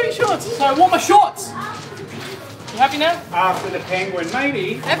your shorts? What are your shorts?" So I want my shorts. You happy now? After the penguin,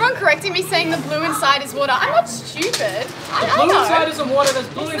 maybe. Everyone correcting me saying the blue inside is water. I'm not stupid. I Blue know. inside isn't water. There's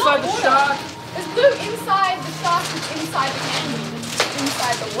blue It's inside not the water. shark. There's blue inside the shark that's inside the candy. It's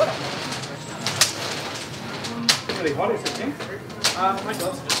inside the water. It's really hot, is it, Tim? My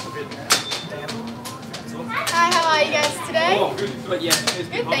gloves are just a bit damp. Hi, how are you guys today? Oh, good. But yeah, it's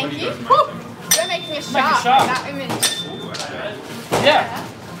Good, hot. thank What do you. do? We're making a shark. shark. That image. Yeah.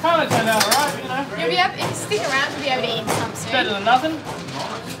 Kind of turned out alright, you know. You'll be able, if you stick around, you'll be able to eat some soon. Better than nothing.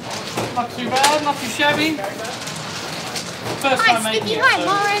 Not too bad, not too shabby. First Hi, time making Sticky. it, Hi, so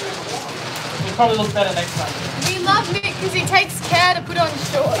Lauren. it'll probably look better next time. We love Nick because he takes care to put on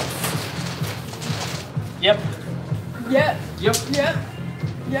shorts. Yep. Yep. Yep. Yep.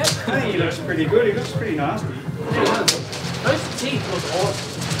 Yep. I think he looks pretty good. He looks pretty nasty. Those teeth look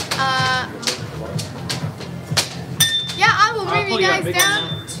awesome. Yeah, I will I'll move pull you you guys a big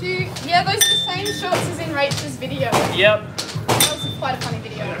down to. Yeah, those are the same shorts as in Rachel's video. Yep. That was quite a funny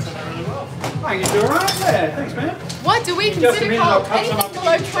video. Oh, you do alright there. Thanks, man. What do we Just a consider minute, I'll cold? cut some Anything up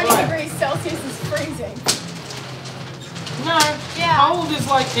below to 20 try. degrees Celsius is freezing. No. Yeah. Cold is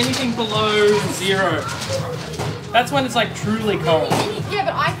like anything below 0. That's when it's like truly cold. Yeah,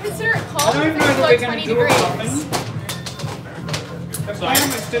 but I consider it I cold don't if know it's that below we're going 20 to do degrees. something. The plan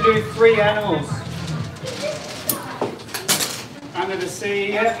was to do 3 animals. Under the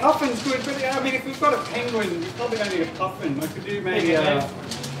sea. Yeah, puffin's good, but I mean, if we've got a penguin, we probably don't need a puffin. I could do maybe a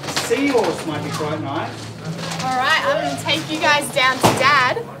seahorse might be quite nice. Alright, I'm going to take you guys down to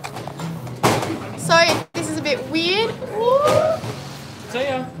Dad. So, this is a bit weird. Ooh. See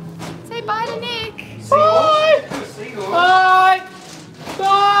ya. Say bye to Nick. Seahorse. Do a seahorse. Bye.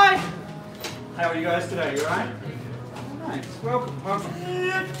 Bye. How are you guys today? You alright? Nice. Welcome. Welcome.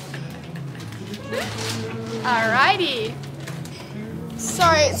 Alrighty.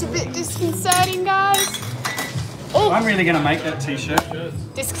 Sorry, it's a bit disconcerting, guys. Oh, I'm really going to make that t-shirt.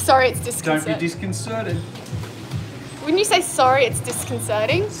 sorry, it's Don't disconcerting. be disconcerted. Wouldn't you say sorry, it's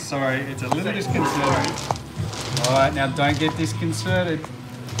disconcerting? Sorry, it's a little disconcerting. Alright, now don't get disconcerted.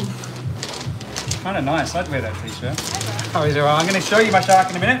 Kind of nice, I'd wear that t-shirt. Oh, he's alright. I'm going to show you my shark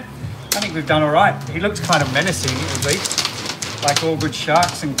in a minute. I think we've done alright. He looks kind of menacing, at least. Like all good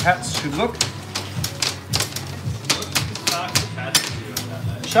sharks and cats should look.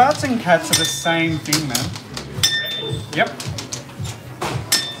 Sharks and cats are the same thing, man. Yep.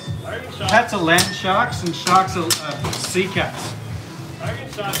 Cats are land sharks and sharks are sea cats.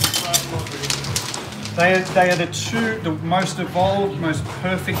 They are the most evolved, most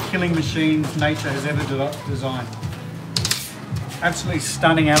perfect killing machines nature has ever designed. Absolutely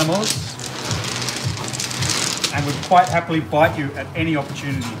stunning animals, and would quite happily bite you at any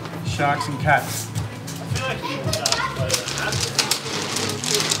opportunity. Sharks and cats.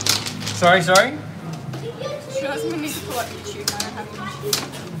 Sorry. She doesn't need to pull up YouTube. I don't have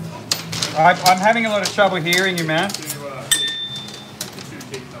YouTube. I'm having a lot of trouble hearing you, man.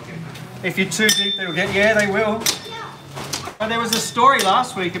 If you're too deep, they'll get. Yeah, they will. But there was a story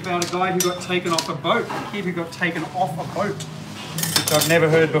last week about a guy who got taken off a boat. A kid who got taken off a boat, which I've never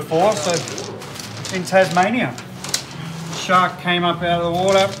heard before. So in Tasmania, shark came up out of the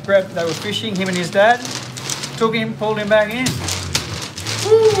water, grabbed. They were fishing. Him and his dad took him, pulled him back in.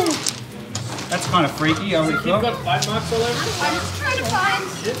 Woo! That's kind of freaky. I would have You've thought. got bite marks all over. I'm just trying to find.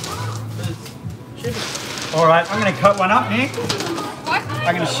 All right, I'm going to cut one up, Nick. Why can't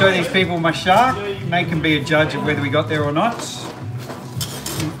I'm going to show these people my shark. They can be a judge of whether we got there or not.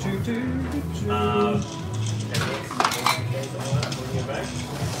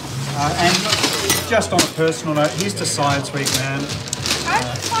 And just on a personal note, here's to Science Week, man.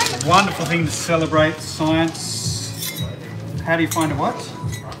 Wonderful thing to celebrate science. How do you find a what?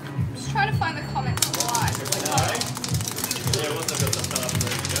 Just trying to find the comments on the live.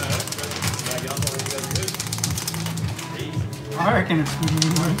 I reckon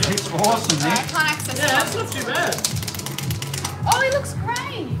it's awesome, I Nick. can't access Yeah, that's not too bad. Oh, it looks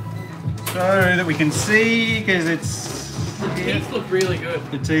great. So that we can see, because it's... Teeth look really good.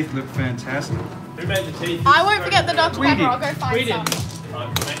 The teeth look fantastic. Who made the teeth? I won't forget the Dr. We Pepper. did. I'll go find We did. some.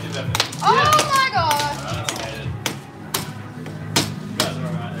 Oh, Oh my god.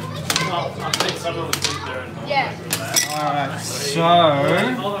 I think someone was there and Yeah. Alright, so...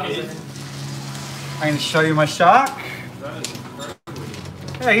 Hold on a second. I'm going to show you my shark.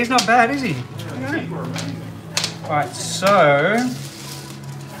 Yeah, he's not bad, is he? Alright, so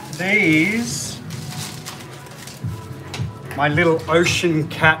these, my little ocean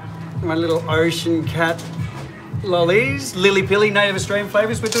cat lollies, Lily Pily, native Australian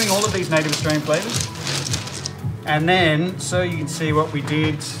flavours. We're doing all of these native Australian flavours. And then, so you can see what we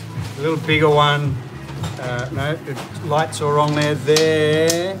did, a little bigger one. No, the lights are wrong there.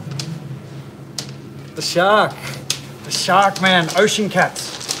 There. The shark, man, ocean cats.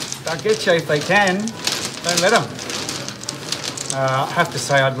 They'll get you if they can. Don't let them. I have to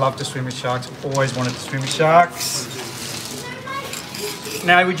say, I'd love to swim with sharks. I've always wanted to swim with sharks.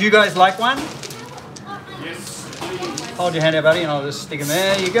 Now, would you guys like one? yes. Hold your hand out, buddy, and I'll just stick them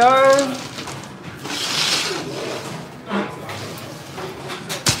there. You go.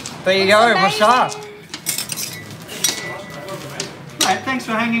 There you go, my shark. Mate, thanks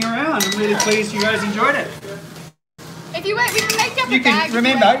for hanging around. I'm really pleased you guys enjoyed it. If you want, we can make up You a bag. can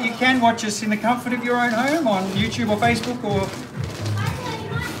remember, you can watch us in the comfort of your own home on YouTube or Facebook or.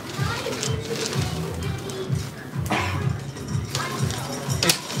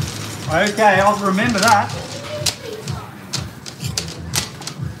 Okay, I'll remember that.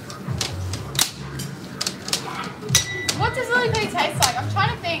 What does Lily Pily taste like? I'm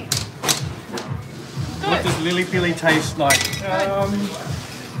trying to think. What does Lily Pily taste like? A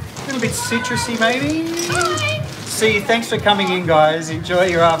little bit citrusy, maybe. Hi. See, thanks for coming in, guys. Enjoy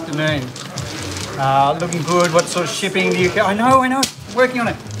your afternoon. Looking good. What sort of shipping do you? I know. Working on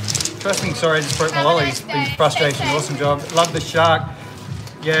it. Trust me. Sorry, I just broke my Have a lollies. nice Been day. frustration. Stay safe. Awesome job. Love the shark.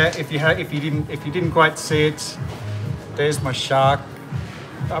 Yeah. If you didn't quite see it, there's my shark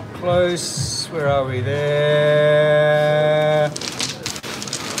up close. Where are we? There.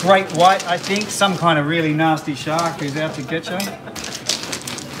 Great white, I think. Some kind of really nasty shark who's out to get you.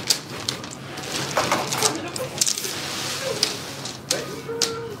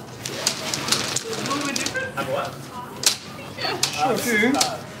 Sure do.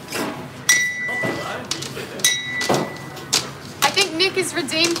 I think Nick is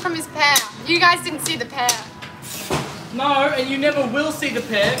redeemed from his pair. You guys didn't see the pair. No, and you never will see the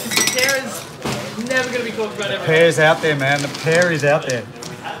pear because the pear is never going to be talked about ever. Pear's out there, man. The pear is out there.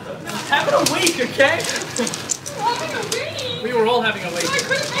 Having a week, okay? Having a week. We were all having a I week.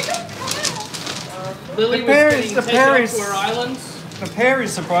 couldn't make a pair. Lily The was pear getting is- the taken pear off is- to her islands. The pear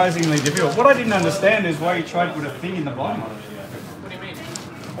is surprisingly difficult. What I didn't understand is why you tried to put a thing in the bottom of it. What do you mean?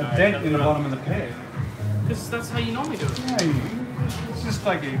 A dent in the bottom of the pear. Because that's how you normally do it. No, it's just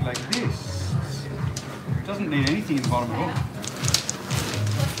like this. It doesn't need anything in the bottom at all.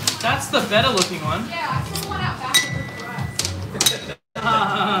 That's the better looking one. Yeah, I saw one out back at the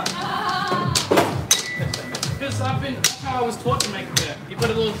Because that's how I was taught to make a pear. You put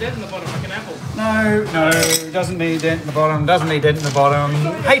a little dent in the bottom like an apple. No, it doesn't need a dent in the bottom. Doesn't need a dent in the bottom.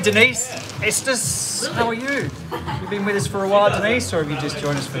 Hey, Denise, Estes, how are you? You've been with us for a while, Denise, or have you just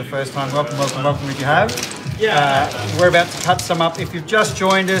joined us for the first time? Welcome if you have. Yeah. We're about to cut some up. If you've just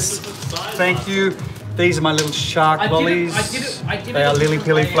joined us, thank you. These are my little shark lollies. I did it They are Lily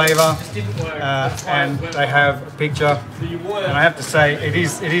Pily flavour, It just didn't work. That's why and it went they wrong. have a picture. And I have to say, it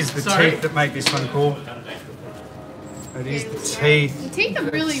is the Sorry. teeth that make this one cool. It is the teeth. The teeth are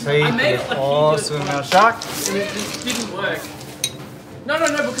really Teeth I made it are like you awesome. did it. Now, shark. And it just didn't work. No,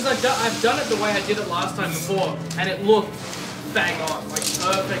 because I've done it the way I did it last time before, and it looked bang on, like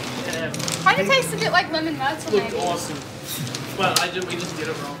perfect pear. Kind of tastes a bit like lemon myrtle, Looked maybe. awesome. Well, we just did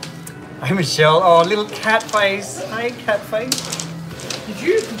it wrong. Hey, Michelle. Oh, little cat face. Hey, cat face. Did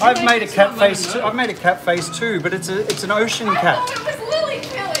you I've make made a this cat one face lemon too. I've made a cat face too, but it's an ocean I cat. thought it was Lily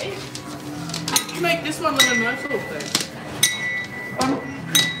Pily. Did you make this one lemon myrtle thing?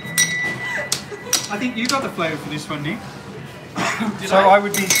 I think you got the flavour for this one, Nick. Did So I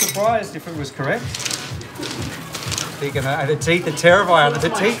would be surprised if it was correct. The teeth are terrifying. The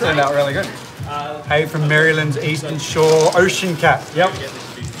teeth turned out really good. Hey, from Maryland's Eastern Shore, ocean cat. Yep.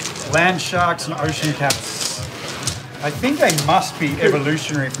 Land sharks and ocean cats. I think they must be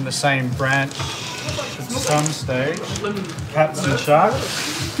evolutionary from the same branch at some stage. Cats and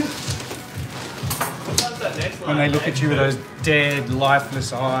sharks. When they look at you with those dead,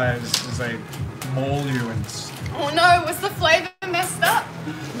 lifeless eyes as they maul you and... Oh no, was the flavour messed up?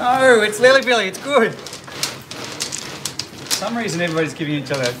 No, it's Lily Pily, it's good. For some reason everybody's giving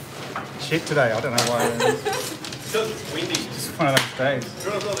each other shit today. I don't know why. Because it's windy. It's one of those days. You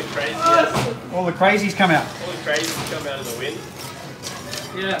know all the crazy, All the crazies come out. all the crazies come out of the wind.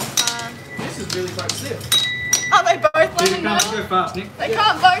 Yeah. This is really quite stiff. Are they both lemon Go myrtle? fast, Nick. They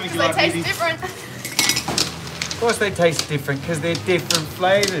can't both because you, they like taste easy. different. Of course they taste different because they're different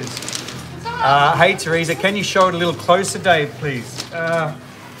flavours. Hey Teresa, can you show it a little closer, Dave, please? How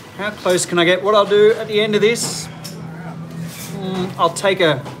close can I get? What I'll do at the end of this, I'll take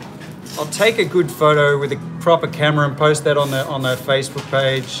a good photo with a proper camera and post that on the Facebook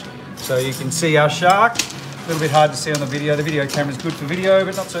page so you can see our shark. A little bit hard to see on the video. The video camera's good for video,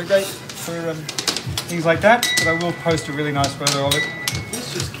 but not so great for things like that. But I will post a really nice photo of it.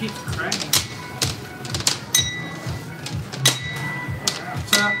 This just keeps cracking.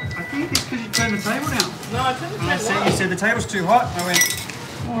 So I think it's because you turned the table down. No, I turned the And I table said, up. you said the table's too hot. I went,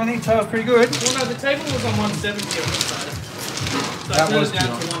 oh, I think the table's pretty good. Well, no, the table was on 170 on this side. So That I turned was it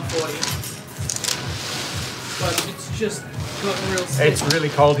down too to 140. But it's just gotten real stiff. It's really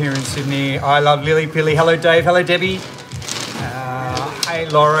cold here in Sydney. I love Lily Pily. Hello, Dave. Hello, Debbie. Hey,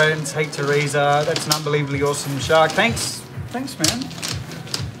 Lawrence. Hey, Teresa. That's an unbelievably awesome shark. Thanks, man.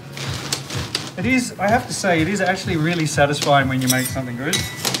 It is, I have to say, it is actually really satisfying when you make something good.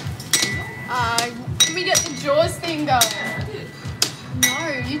 Can we get the jaw Jaws theme going. No,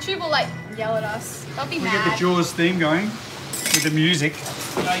 YouTube will like yell at us. They'll be We mad. get the Jaws theme going with the music.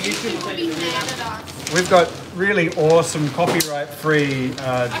 No, YouTube will They'll take be you to mad at us. We've got really awesome copyright-free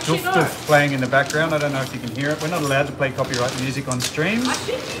doof no. doof playing in the background. I don't know if you can hear it. We're not allowed to play copyright music on stream. I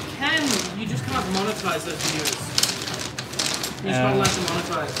think you can. You just can't monetize those videos. You're just not allowed to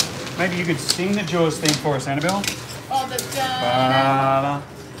monetize. Maybe you could sing the Jaws theme for us, Annabelle. Oh, the Ba-da.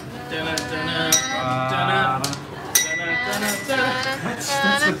 Dun-dun, dun-dun, dun-dun, dun-dun, dun-dun.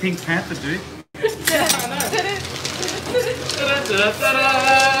 That's the Pink Panther, dude.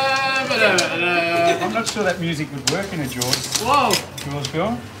 I'm not sure that music would work in a Jaws film.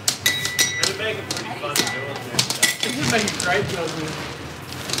 It would make it pretty fun to do it. This is making great Jaws movie.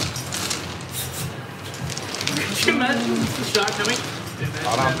 Could you imagine the shark coming?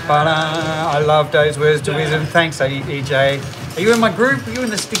 Ba-da. I love those words to wisdom. Thanks, EJ. Are you in my group? Are you in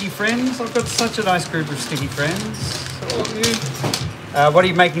the Sticky Friends? I've got such a nice group of Sticky Friends. All of you. What are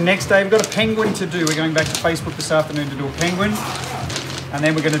you making next, Dave? We've got a penguin to do. We're going back to Facebook this afternoon to do a penguin. And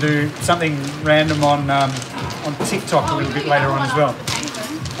then we're going to do something random on TikTok a little bit later on as well.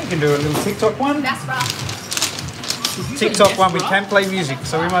 We can do a little TikTok one. That's rough. TikTok one, we can play music,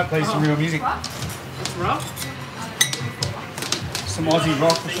 so we might play some real music. It's rough. Some Aussie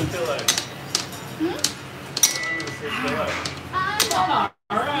rock or something.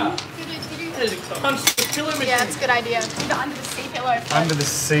 Alright. Punch the pillow machine. Yeah, that's a good idea. Do the under the sea pillow. first. Under the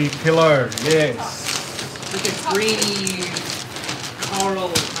sea pillow, yes. Like a greeny coral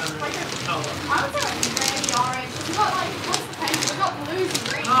kind of colour. I would say like red, orange. We've got like, what's the paint? We've got blues and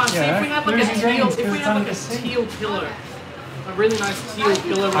greens. Ah, see, Yeah, if we had like blues a and teal, greens, if we because it's had under like a the sea. teal pillow, a really nice teal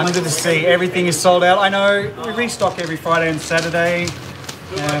pillow. with Under like the sea, everything is sold out. I know we restock every Friday and Saturday.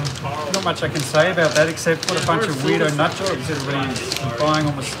 Not much I can say about that except what a bunch of weirdo nut jobs everybody's buying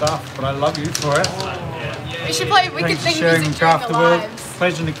all my stuff. But I love you for it. We should play Wicked Thanks for Things sharing music Craft during the the World. lives.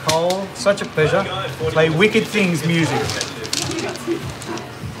 Pleasure, Nicole. Such a pleasure. Play Wicked Things music.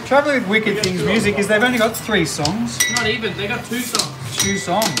 Trouble with Wicked Things music is they've only got 3 songs. Not even, they got 2 songs. 2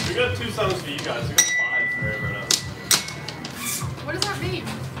 songs. We got 2 songs for you guys. We got 5 for everyone else. What does that mean?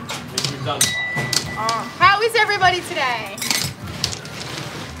 We've done 5. How is everybody today?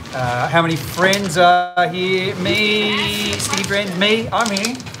 How many friends are here? Me, Sticky Friends, me, I'm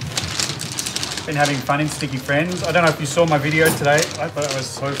here. Been having fun in Sticky Friends. I don't know if you saw my video today. I thought it was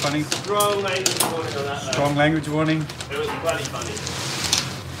so funny. Strong language warning on that, though. Strong language warning. It was bloody funny.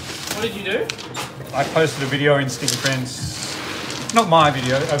 What did you do? I posted a video in Sticky Friends. Not my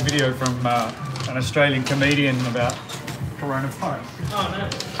video, a video from an Australian comedian about coronavirus. Oh no.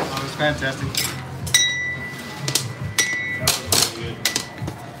 Oh, it was fantastic.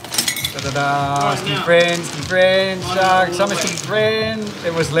 Da-da-da, Sticky now. Friends, Sticky Friends, Sharks, I'm a wait. Sticky Friend.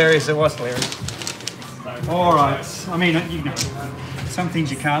 It was hilarious, it was hilarious. All right, I mean, you know, some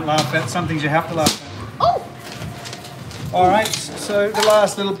things you can't laugh at, some things you have to laugh at. Oh! All right, so the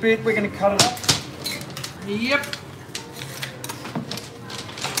last little bit, we're going to cut it up. Yep.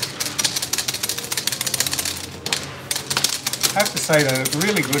 I have to say they're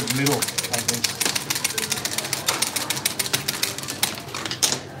really good little, I think.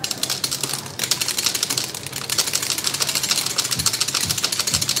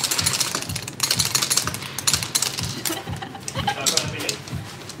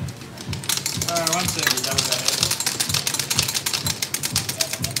 One second.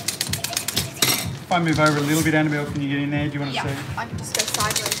 If I move over a little bit, Annabelle, can you get in there? Do you want to Yeah, see? I can just go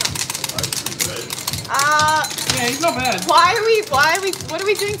sideways. Yeah, he's not bad. What are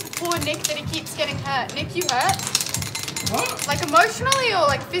we doing to poor Nick that he keeps getting hurt? Nick, you hurt? What? Like emotionally or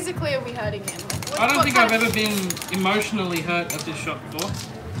like physically are we hurting him? Like, what, I don't what think kind I've of- ever been emotionally hurt at this shop before.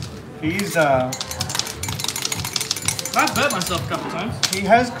 He's, I've hurt myself a couple times. he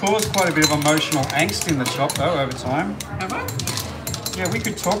has caused quite a bit of emotional angst in the shop, though, over time. Have I? Yeah, we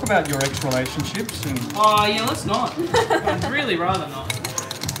could talk about your ex-relationships and... Oh, yeah, let's not. I'd really rather not.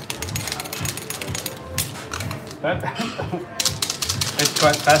 That, it's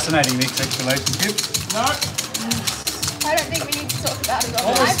quite fascinating, Nick's ex-relationships. No. I don't think we need to talk about it on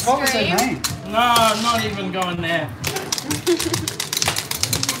What live was their stream. name? No, I'm not even going there.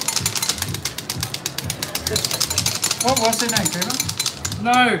 What was their name, Trevor?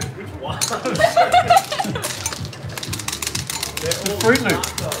 No. The Fruit Loop.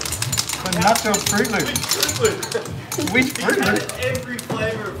 The Nut Dog Fruit Loop. Which Fruit Loop? Every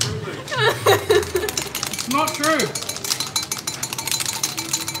flavour of Fruit Loop. It's not true.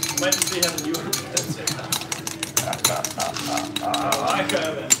 Wait to see how the new one I like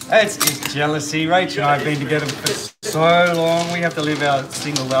that. It's just jealousy. Rach and I have been together for so long. We have to live our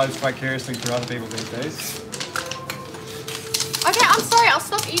single lives vicariously through other people these days.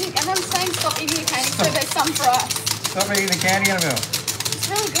 stop eating. And I'm saying stop eating the candy so there's some for us. Stop eating the candy, Annabelle. It's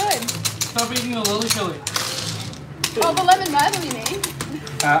really good. Stop eating the Lily Pily. Oh, the lemon myrtle, you mean?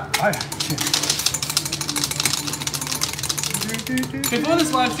 Before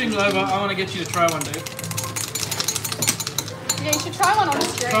this live stream's over, I want to get you to try one, dude. Yeah, you should try one on the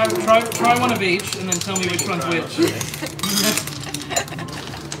stream. Try one of each, and then tell me which one's which.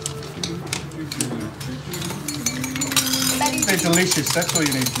 They're delicious. That's all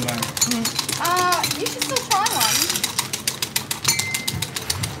you need to know. You should still try one.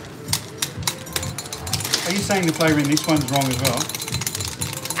 Are you saying the flavour in this one's wrong as well?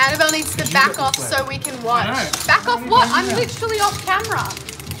 Annabelle needs to back off so we can watch. I know. Back off what? I'm literally off camera.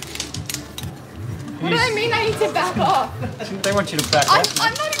 What do they mean I need to back off? They want you to back off.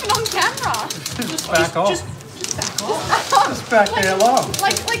 I'm not even on camera. Just back off. Just back off. Just back the hell off.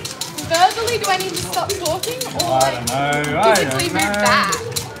 Like verbally, do I need to stop talking or I don't know. physically move back?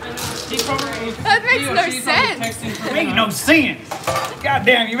 That makes no sense. You're making no sense. God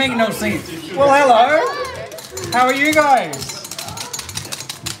damn, you're making no sense. Well, hello. How are you guys?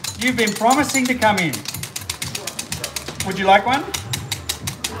 You've been promising to come in. Would you like one?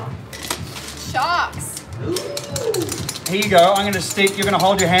 Sharks. Here you go. I'm going to stick. You're going to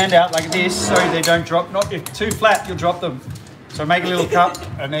hold your hand out like this so they don't drop. Not if too flat, you'll drop them. So make a little cup,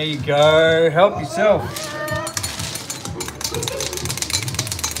 and there you go. Help yourself.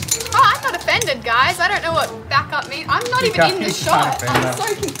 Oh, I'm not offended, guys. I don't know what back up means. I'm not even in the shot. I'm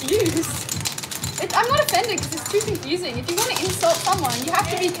so confused. I'm not offended because it's too confusing. If you want to insult someone, you have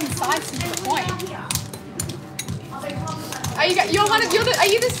to be concise and to the point. Are you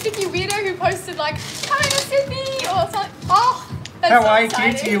the sticky weirdo who posted like, coming to Sydney or something? Oh, that's How so are you,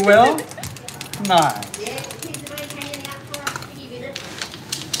 exciting. kids? Are you well? No.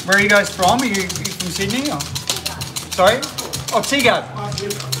 Where are you guys from? Are you from Sydney? Or? Sorry? Oh, Tigard.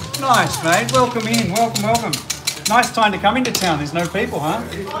 Nice, mate. Welcome in. Welcome, welcome. Nice time to come into town. There's no people, huh?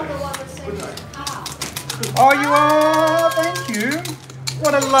 Oh, you are. Thank you.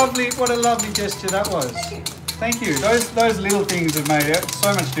 What a lovely gesture that was. Thank you. Those little things have made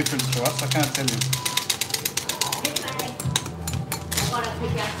so much difference to us. I can't tell you.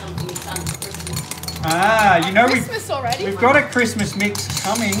 Ah, you know Christmas already? we've got a Christmas mix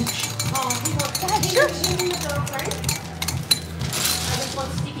coming.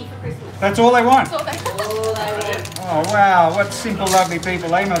 That's all they want. That's all they want. Oh wow, what simple, lovely people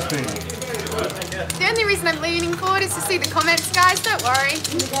they must be. The only reason I'm leaning forward is to see the comments, guys. Don't worry.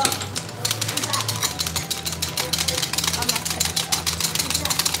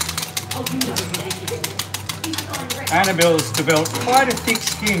 Annabelle's developed quite a thick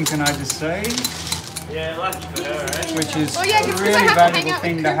skin, can I just say? Yeah, lucky for her, eh? Which is Well, yeah, a because I really have to hang valuable out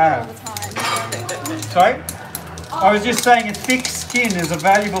thing with to Cooper all have. the time. Sorry? I was just saying a thick skin is a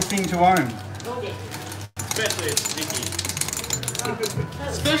valuable thing to own. Especially it's sticky.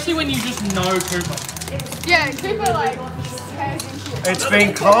 Especially when you just know Cooper. Yeah, Cooper like tears into it. It's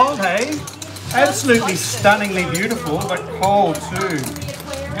been cold, hey? Absolutely stunningly beautiful, but cold too.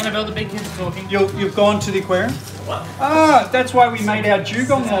 Annabelle, the big kid's talking. You've gone to the aquarium? What? Ah, that's why we made our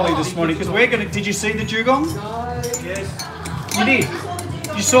dugong lolly this morning, because we're going to... Did you see the dugong? Yes. You did?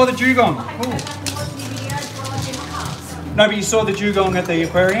 You saw the dugong? Cool. No, but you saw the dugong at the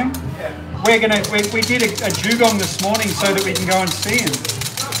aquarium? We did a dugong this morning so that we can go and see him.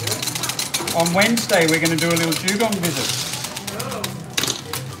 On Wednesday, we're going to do a little dugong visit.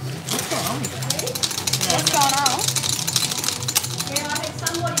 What's going on? Yeah, I had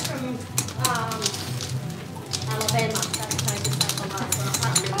somebody from Alabama.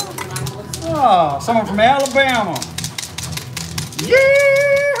 Oh, someone from Alabama.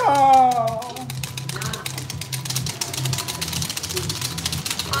 Yeehaw!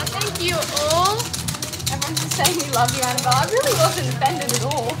 Oh, thank you all. Everyone's just saying we love you, Annabelle. I really wasn't offended at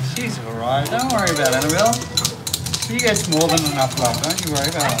all. She's alright. Don't worry about Annabelle. She gets more than enough love. Don't you worry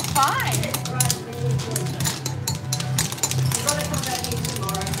about It's her. fine.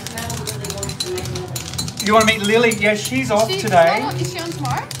 You want to meet Lily? Yeah, she's off Is today. Is she on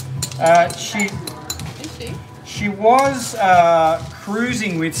tomorrow? She Is she? She was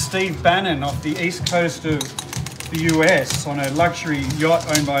cruising with Steve Bannon off the east coast of the US on a luxury yacht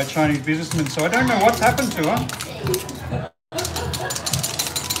owned by a Chinese businessman. So I don't know what's happened to her.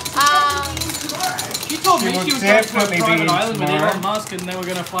 She told me She will she was going to a definitely be private in island with tomorrow. Elon Musk and they were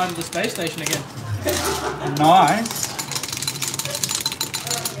going to fly to the space station again. Nice.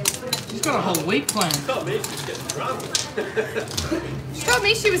 She's got a whole week planned. Can't be, she's getting drunk. She told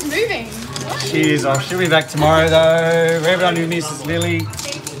me she was moving. She is off. She'll be back tomorrow though. Everyone who misses Lily.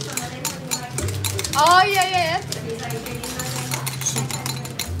 Oh, yeah.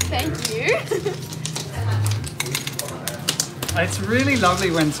 Thank you. It's really lovely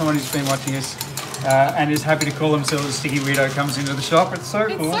when someone who's been watching us and is happy to call themselves a sticky weirdo comes into the shop. It's so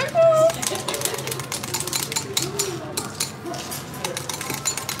cool. It's so cool.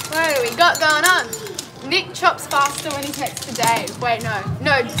 What do we got going on? Nick chops faster when he's next to Dave. Wait, no.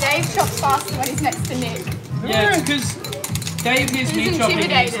 No, Dave chops faster when he's next to Nick. Yeah, it's because Dave hears me chopping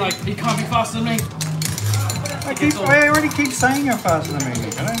and he's like, he can't be faster than me. I already keep saying you're faster than me,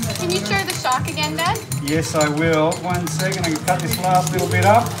 Nick. Can you show the shark again, Dad? Yes, I will. 1 second, I can cut this last little bit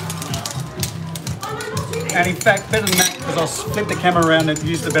up. And in fact, better than that, because I'll flip the camera around and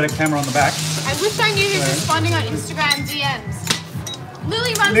use the better camera on the back. I wish I knew who's responding on Instagram DMs.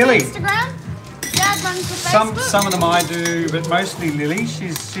 Lily runs Lily. the Instagram. Dad runs the Facebook. Some of them I do, but mostly Lily.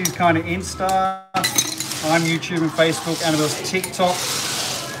 She's kind of Insta. I'm YouTube and Facebook. Annabelle's TikTok.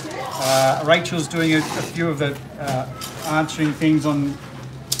 Rachel's doing a few of the answering things on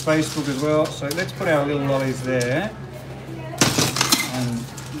Facebook as well. So let's put our little lollies there. And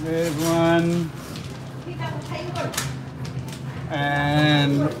there's one.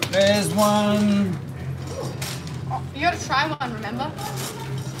 And there's one. Oh, you gotta try one, remember?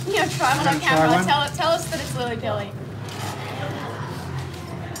 You gotta try one on Try camera. one? Tell us that it's Lily Pily.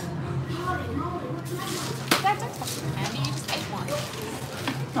 Dad, don't touch the candy, you just ate one.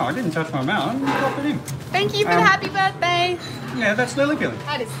 No, I didn't touch my mouth. I dropped it in. Thank you for the happy birthday. Yeah, that's Lily Pily.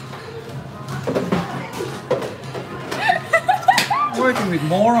 That is. Working with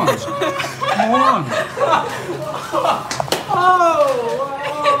morons. Morons.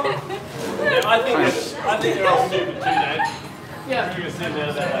 Yeah, I think they're all stupid too, Dave. Yeah. You're gonna send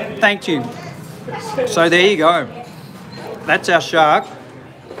out that lady. Thank you. So there you go. That's our shark.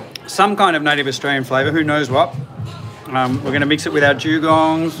 Some kind of native Australian flavour, who knows what. We're going to mix it with our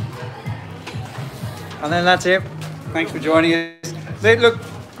dugongs. And then that's it. Thanks for joining us. Look.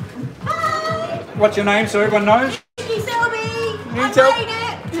 What's your name so everyone knows? Nikki Selby! I You made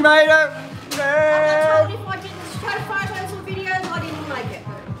it! You made it! I told if I didn't try to find those little videos, I didn't make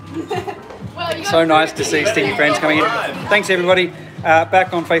it. Well, you So nice to see Sticky Friends coming in. Thanks everybody.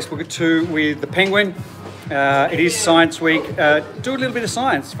 Back on Facebook at 2 with the Penguin. It is Science Week. Do a little bit of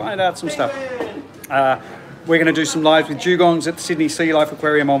science. Find out some stuff. We're going to do some lives with dugongs at the Sydney Sea Life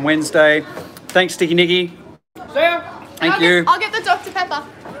Aquarium on Wednesday. Thanks, Sticky Nicky. Thank you. I'll get the Dr. Pepper.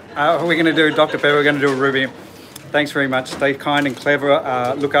 We're going to do Dr. Pepper. We're going to do a Ruby. Thanks very much. Stay kind and clever.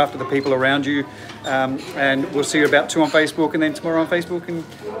 Look after the people around you. And we'll see you about 2 on Facebook and then tomorrow on Facebook. And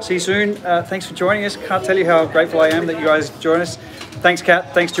see you soon. Thanks for joining us. Can't tell you how grateful I am that you guys join us. Thanks,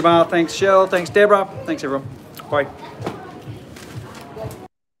 Kat. Thanks, Jamal. Thanks, Shell. Thanks, Deborah. Thanks, everyone. Bye.